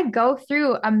I go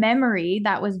through a memory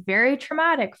that was very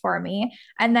traumatic for me,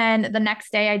 and then the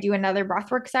next day I do another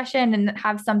breathwork session and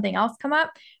have something else come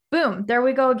up, boom, there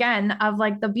we go again of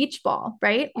like the beach ball,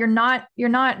 right? You're not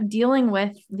dealing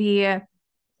with the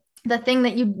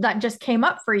thing that just came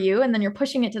up for you, and then you're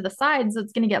pushing it to the side, so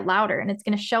it's going to get louder and it's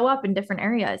going to show up in different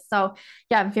areas. So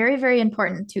yeah, very very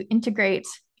important to integrate,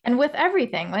 and with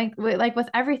everything, like with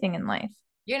everything in life.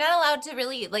 You're not allowed to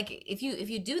really, like, if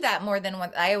you do that more than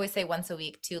one. I always say once a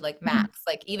week too, like Mhm. max.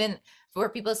 Like even for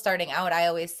people starting out, I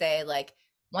always say like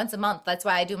once a month. That's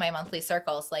why I do my monthly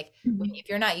circles. Like Mhm. if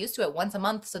you're not used to it, once a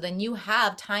month, so then you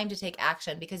have time to take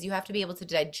action because you have to be able to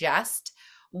digest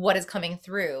what is coming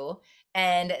through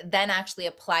and then actually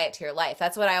apply it to your life.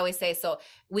 That's what I always say. So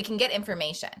we can get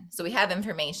information. So we have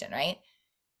information, right?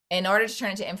 In order to turn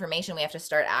it into information, we have to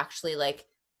start actually like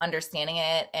understanding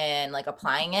it and like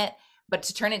applying it. But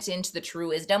to turn it into the true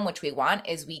wisdom, which we want,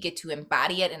 is we get to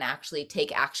embody it and actually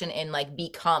take action and like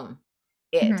become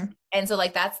it. Mhm. And so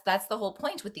like that's the whole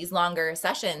point with these longer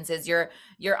sessions is you're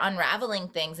unraveling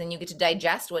things and you get to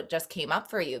digest what just came up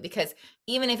for you, because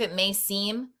even if it may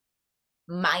seem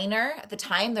minor at the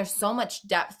time, there's so much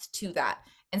depth to that.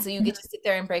 And so you get to sit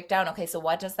there and break down, okay, so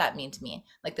what does that mean to me?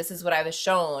 Like this is what I was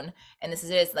shown and this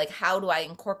is like how do I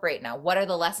incorporate now? What are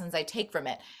the lessons I take from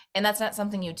it? And that's not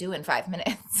something you do in 5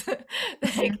 minutes.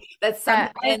 Like Mhm. that's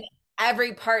Yeah, something, and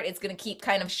every part it's going to keep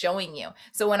kind of showing you.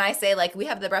 So when I say like we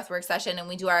have the breathwork session and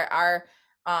we do our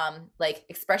like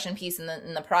expression piece in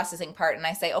the processing part, and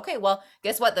I say okay, well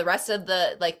guess what, the rest of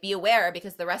the like be aware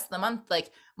because the rest of the month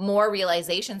like more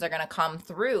realizations are going to come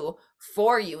through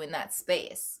for you in that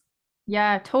space.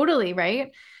 yeah, totally,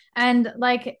 right. And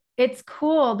like it's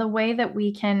cool the way that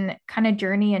we can kind of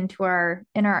journey into our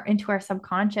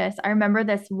subconscious. I remember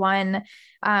this one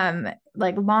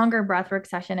like longer breathwork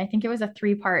session. I think it was a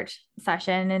 3-part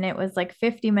session and it was like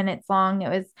 50 minutes long. It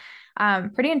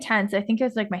was pretty intense. I think it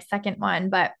was like my second one,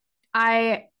 but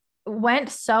I went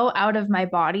so out of my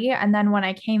body, and then when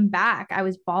I came back I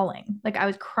was bawling, like I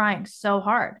was crying so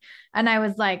hard. And I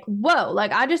was like, whoa,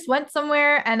 like I just went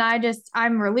somewhere and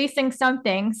I'm releasing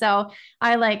something. So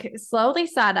I like slowly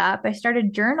sat up, I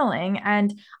started journaling,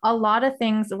 and a lot of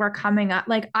things were coming up.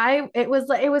 Like it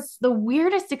was the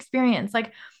weirdest experience.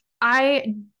 Like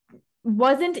I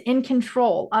wasn't in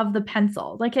control of the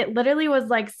pencil. Like it literally was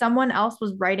like someone else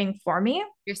was writing for me.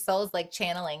 Your soul's like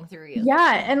channeling through you.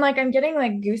 Yeah, and like I'm getting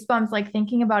like goosebumps like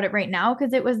thinking about it right now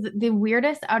because it was the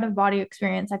weirdest out of body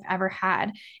experience I've ever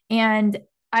had. And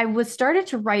I was started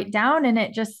to write down, and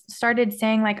it just started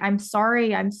saying like, I'm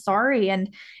sorry, I'm sorry.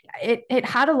 And it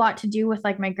had a lot to do with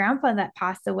like my grandpa that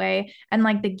passed away, and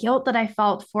like the guilt that I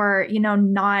felt for,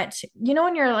 not,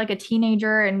 when you're like a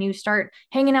teenager and you start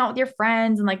hanging out with your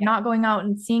friends and like not going out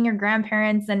and seeing your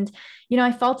grandparents. And,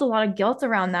 I felt a lot of guilt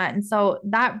around that. And so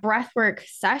that breathwork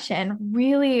session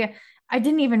really, I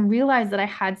didn't even realize that I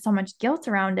had so much guilt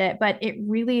around it, but it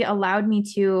really allowed me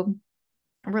to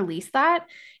release that.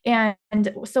 And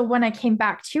so when I came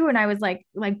back to, and I was like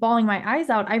bawling my eyes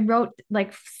out, I wrote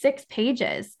like 6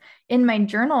 pages in my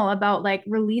journal about like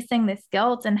releasing this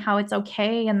guilt and how it's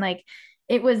okay. And like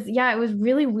it was, yeah, it was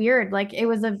really weird. Like it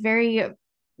was a very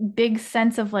big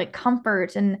sense of like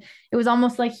comfort, and it was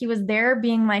almost like he was there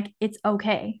being like, it's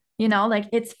okay, like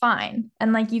it's fine,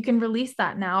 and like you can release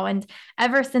that now. And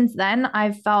ever since then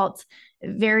I've felt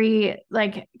very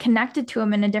like connected to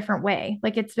him in a different way.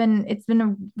 Like it's been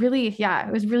a really, yeah,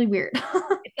 it was really weird.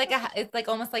 It's like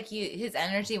almost like his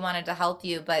energy wanted to help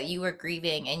you, but you were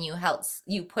grieving and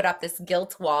you put up this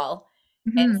guilt wall.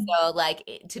 And Mhm. so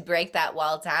like to break that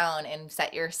wall down and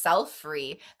set yourself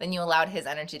free, then you allowed his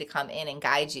energy to come in and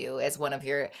guide you as one of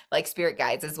your like spirit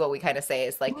guides is what we kind of say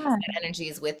is like Yeah. that energy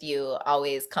is with you,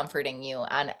 always comforting you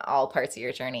on all parts of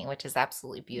your journey, which is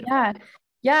absolutely beautiful. Yeah.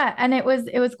 Yeah. And it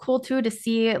was cool too to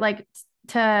see like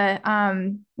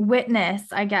to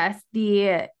witness, I guess,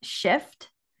 the shift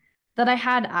that I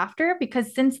had after,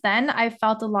 because since then I've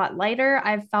felt a lot lighter.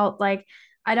 I've felt like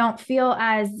I don't feel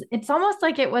as, it's almost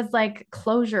like it was like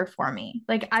closure for me.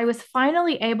 Like I was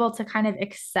finally able to kind of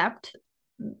accept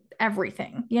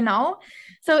everything, you know?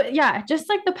 So yeah, just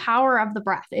like the power of the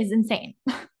breath is insane.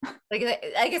 Like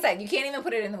I said, you can't even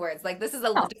put it in the words. Like this is a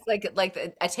Oh, just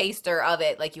like a taster of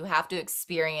it. Like you have to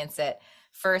experience it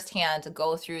firsthand to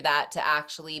go through that to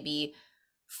actually be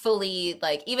fully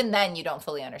like even then you don't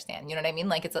fully understand. You know what I mean?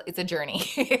 Like it's a journey.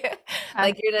 yeah.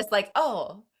 Like you're just like,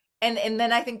 "Oh." And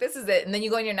then I think this is it. And then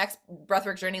you go on your next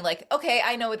breathwork journey like, "Okay,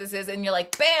 I know what this is." And you're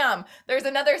like, "Bam, there's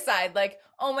another side." Like,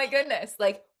 "Oh my goodness."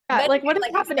 Like Yeah, then like you what get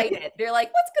is like happening? excited. You're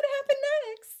like, "What's going to happen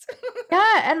next?"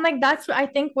 Yeah, and like that's what I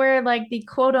think where like the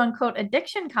quote unquote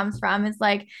addiction comes from is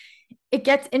like it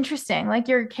gets interesting. Like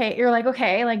you're okay, you're like,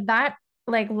 okay, like that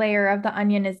like layer of the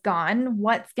onion is gone.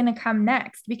 What's gonna come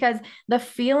next? Because the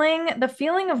feeling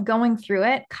of going through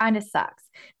it kind of sucks.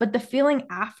 But the feeling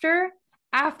after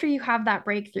you have that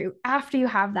breakthrough, after you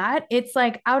have that, it's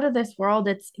like out of this world.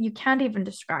 It's you can't even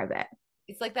describe it.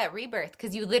 It's like that rebirth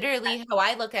because you literally, how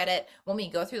I look at it when we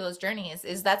go through those journeys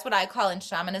is that's what I call in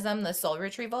shamanism the soul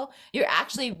retrieval. You're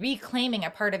actually reclaiming a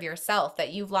part of yourself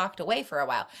that you've locked away for a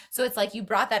while. So it's like you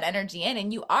brought that energy in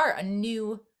and you are a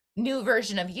new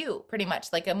version of you, pretty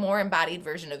much like a more embodied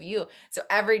version of you. So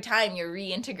every time you're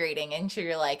reintegrating into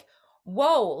you're like,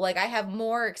 whoa, like I have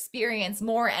more experience,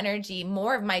 more energy,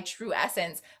 more of my true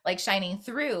essence like shining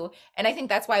through. And I think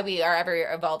that's why we are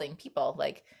ever evolving people.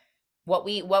 Like what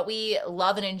we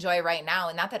love and enjoy right now,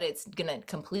 and not that it's gonna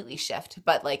completely shift,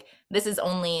 but like this is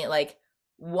only like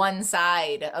one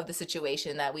side of the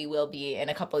situation that we will be in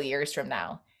a couple of years from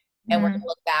now. And we're gonna Mm.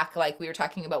 look back like we were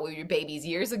talking about when we were babies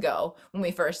years ago when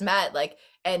we first met, like,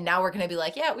 and now we're gonna be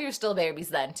like, yeah, we were still babies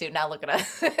then too. Now look at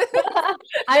us.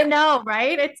 I know,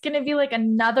 right? It's gonna be like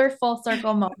another full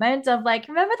circle moment of like,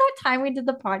 remember that time we did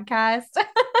the podcast?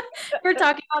 We're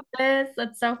talking about this.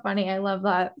 That's so funny. I love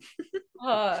that.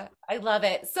 Oh, I love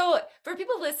it. So, for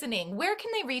people listening, where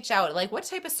can they reach out? Like, what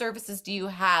type of services do you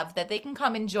have that they can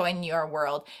come and join your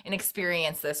world and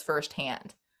experience this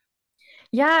firsthand?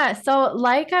 Yeah. So,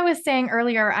 like I was saying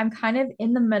earlier, I'm kind of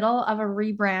in the middle of a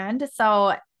rebrand.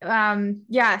 So,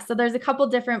 yeah. So there's a couple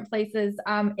different places.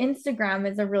 Instagram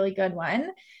is a really good one.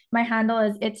 My handle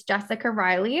is it's Jessica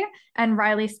Riley, and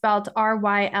Riley spelled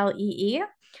Rylee.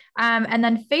 And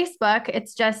then Facebook,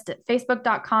 it's just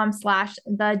facebook.com/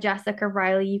 the Jessica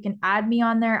Riley. You can add me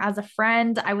on there as a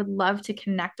friend. I would love to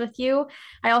connect with you.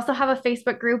 I also have a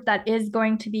Facebook group that is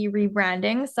going to be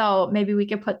rebranding. So maybe we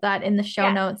could put that in the show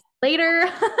Yeah. notes later.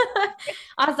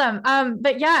 Awesome.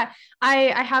 But yeah,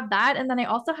 I have that. And then I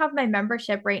also have my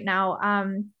membership right now.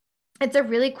 It's a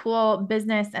really cool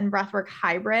business and breathwork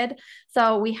hybrid.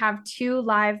 So we have 2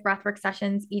 live breathwork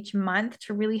sessions each month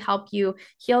to really help you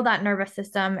heal that nervous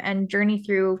system and journey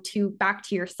through to back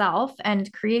to yourself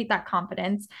and create that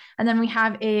confidence. And then we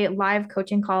have a live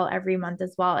coaching call every month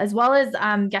as well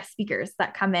as guest speakers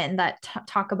that come in that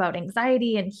talk about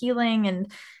anxiety and healing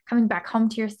and coming back home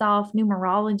to yourself,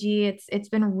 numerology. It's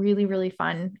been really, really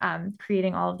fun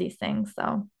creating all of these things.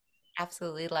 So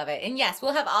Absolutely love it. And yes,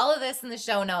 we'll have all of this in the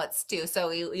show notes too. So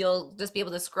you'll just be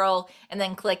able to scroll and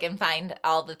then click and find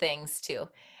all the things too.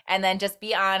 and then just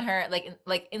be on her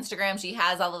like Instagram. She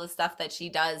has all of the stuff that she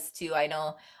does too. I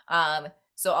know.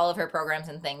 So all of her programs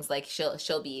and things, like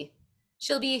she'll be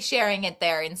sharing it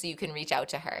there, and so you can reach out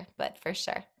to her. But for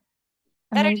sure,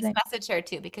 better just Amazing. message her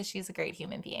too because she's a great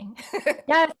human being.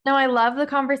 Yes, no, I love the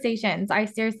conversations. I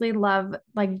seriously love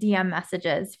like DM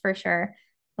messages for sure.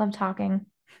 Love talking.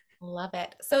 Love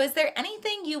it. So, is there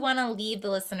anything you want to leave the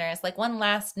listeners, like one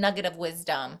last nugget of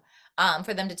wisdom,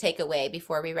 for them to take away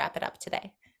before we wrap it up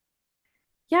today?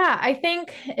 Yeah, I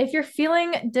think if you're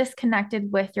feeling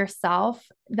disconnected with yourself,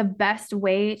 the best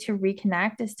way to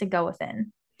reconnect is to go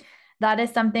within. That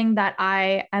is something that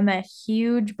I am a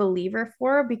huge believer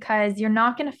for because you're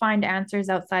not going to find answers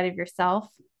outside of yourself,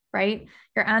 right?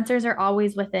 Your answers are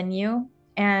always within you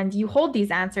and you hold these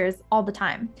answers all the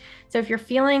time. So if you're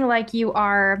feeling like you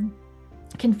are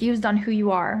confused on who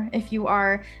you are, if you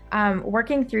are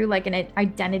working through like an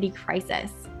identity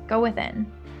crisis, go within.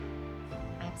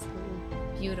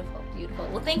 Absolutely. Beautiful, beautiful.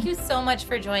 Well, thank you so much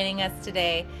for joining us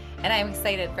today. And I'm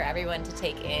excited for everyone to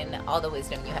take in all the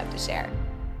wisdom you have to share.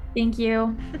 Thank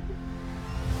you.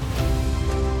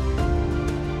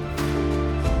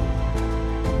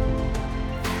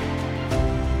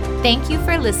 Thank you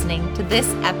for listening to this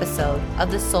episode of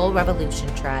the Soul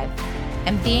Revolution Tribe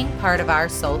and being part of our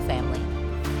soul family.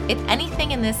 If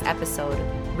anything in this episode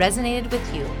resonated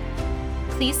with you,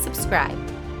 please subscribe,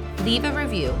 leave a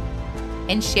review,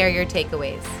 and share your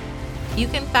takeaways. You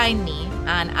can find me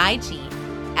on IG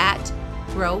at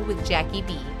Grow with Jackie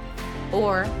B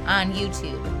or on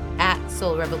YouTube at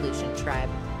Soul Revolution Tribe.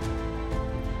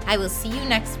 I will see you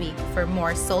next week for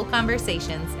more soul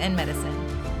conversations and medicine.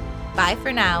 Bye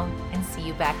for now, and see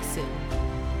you back soon.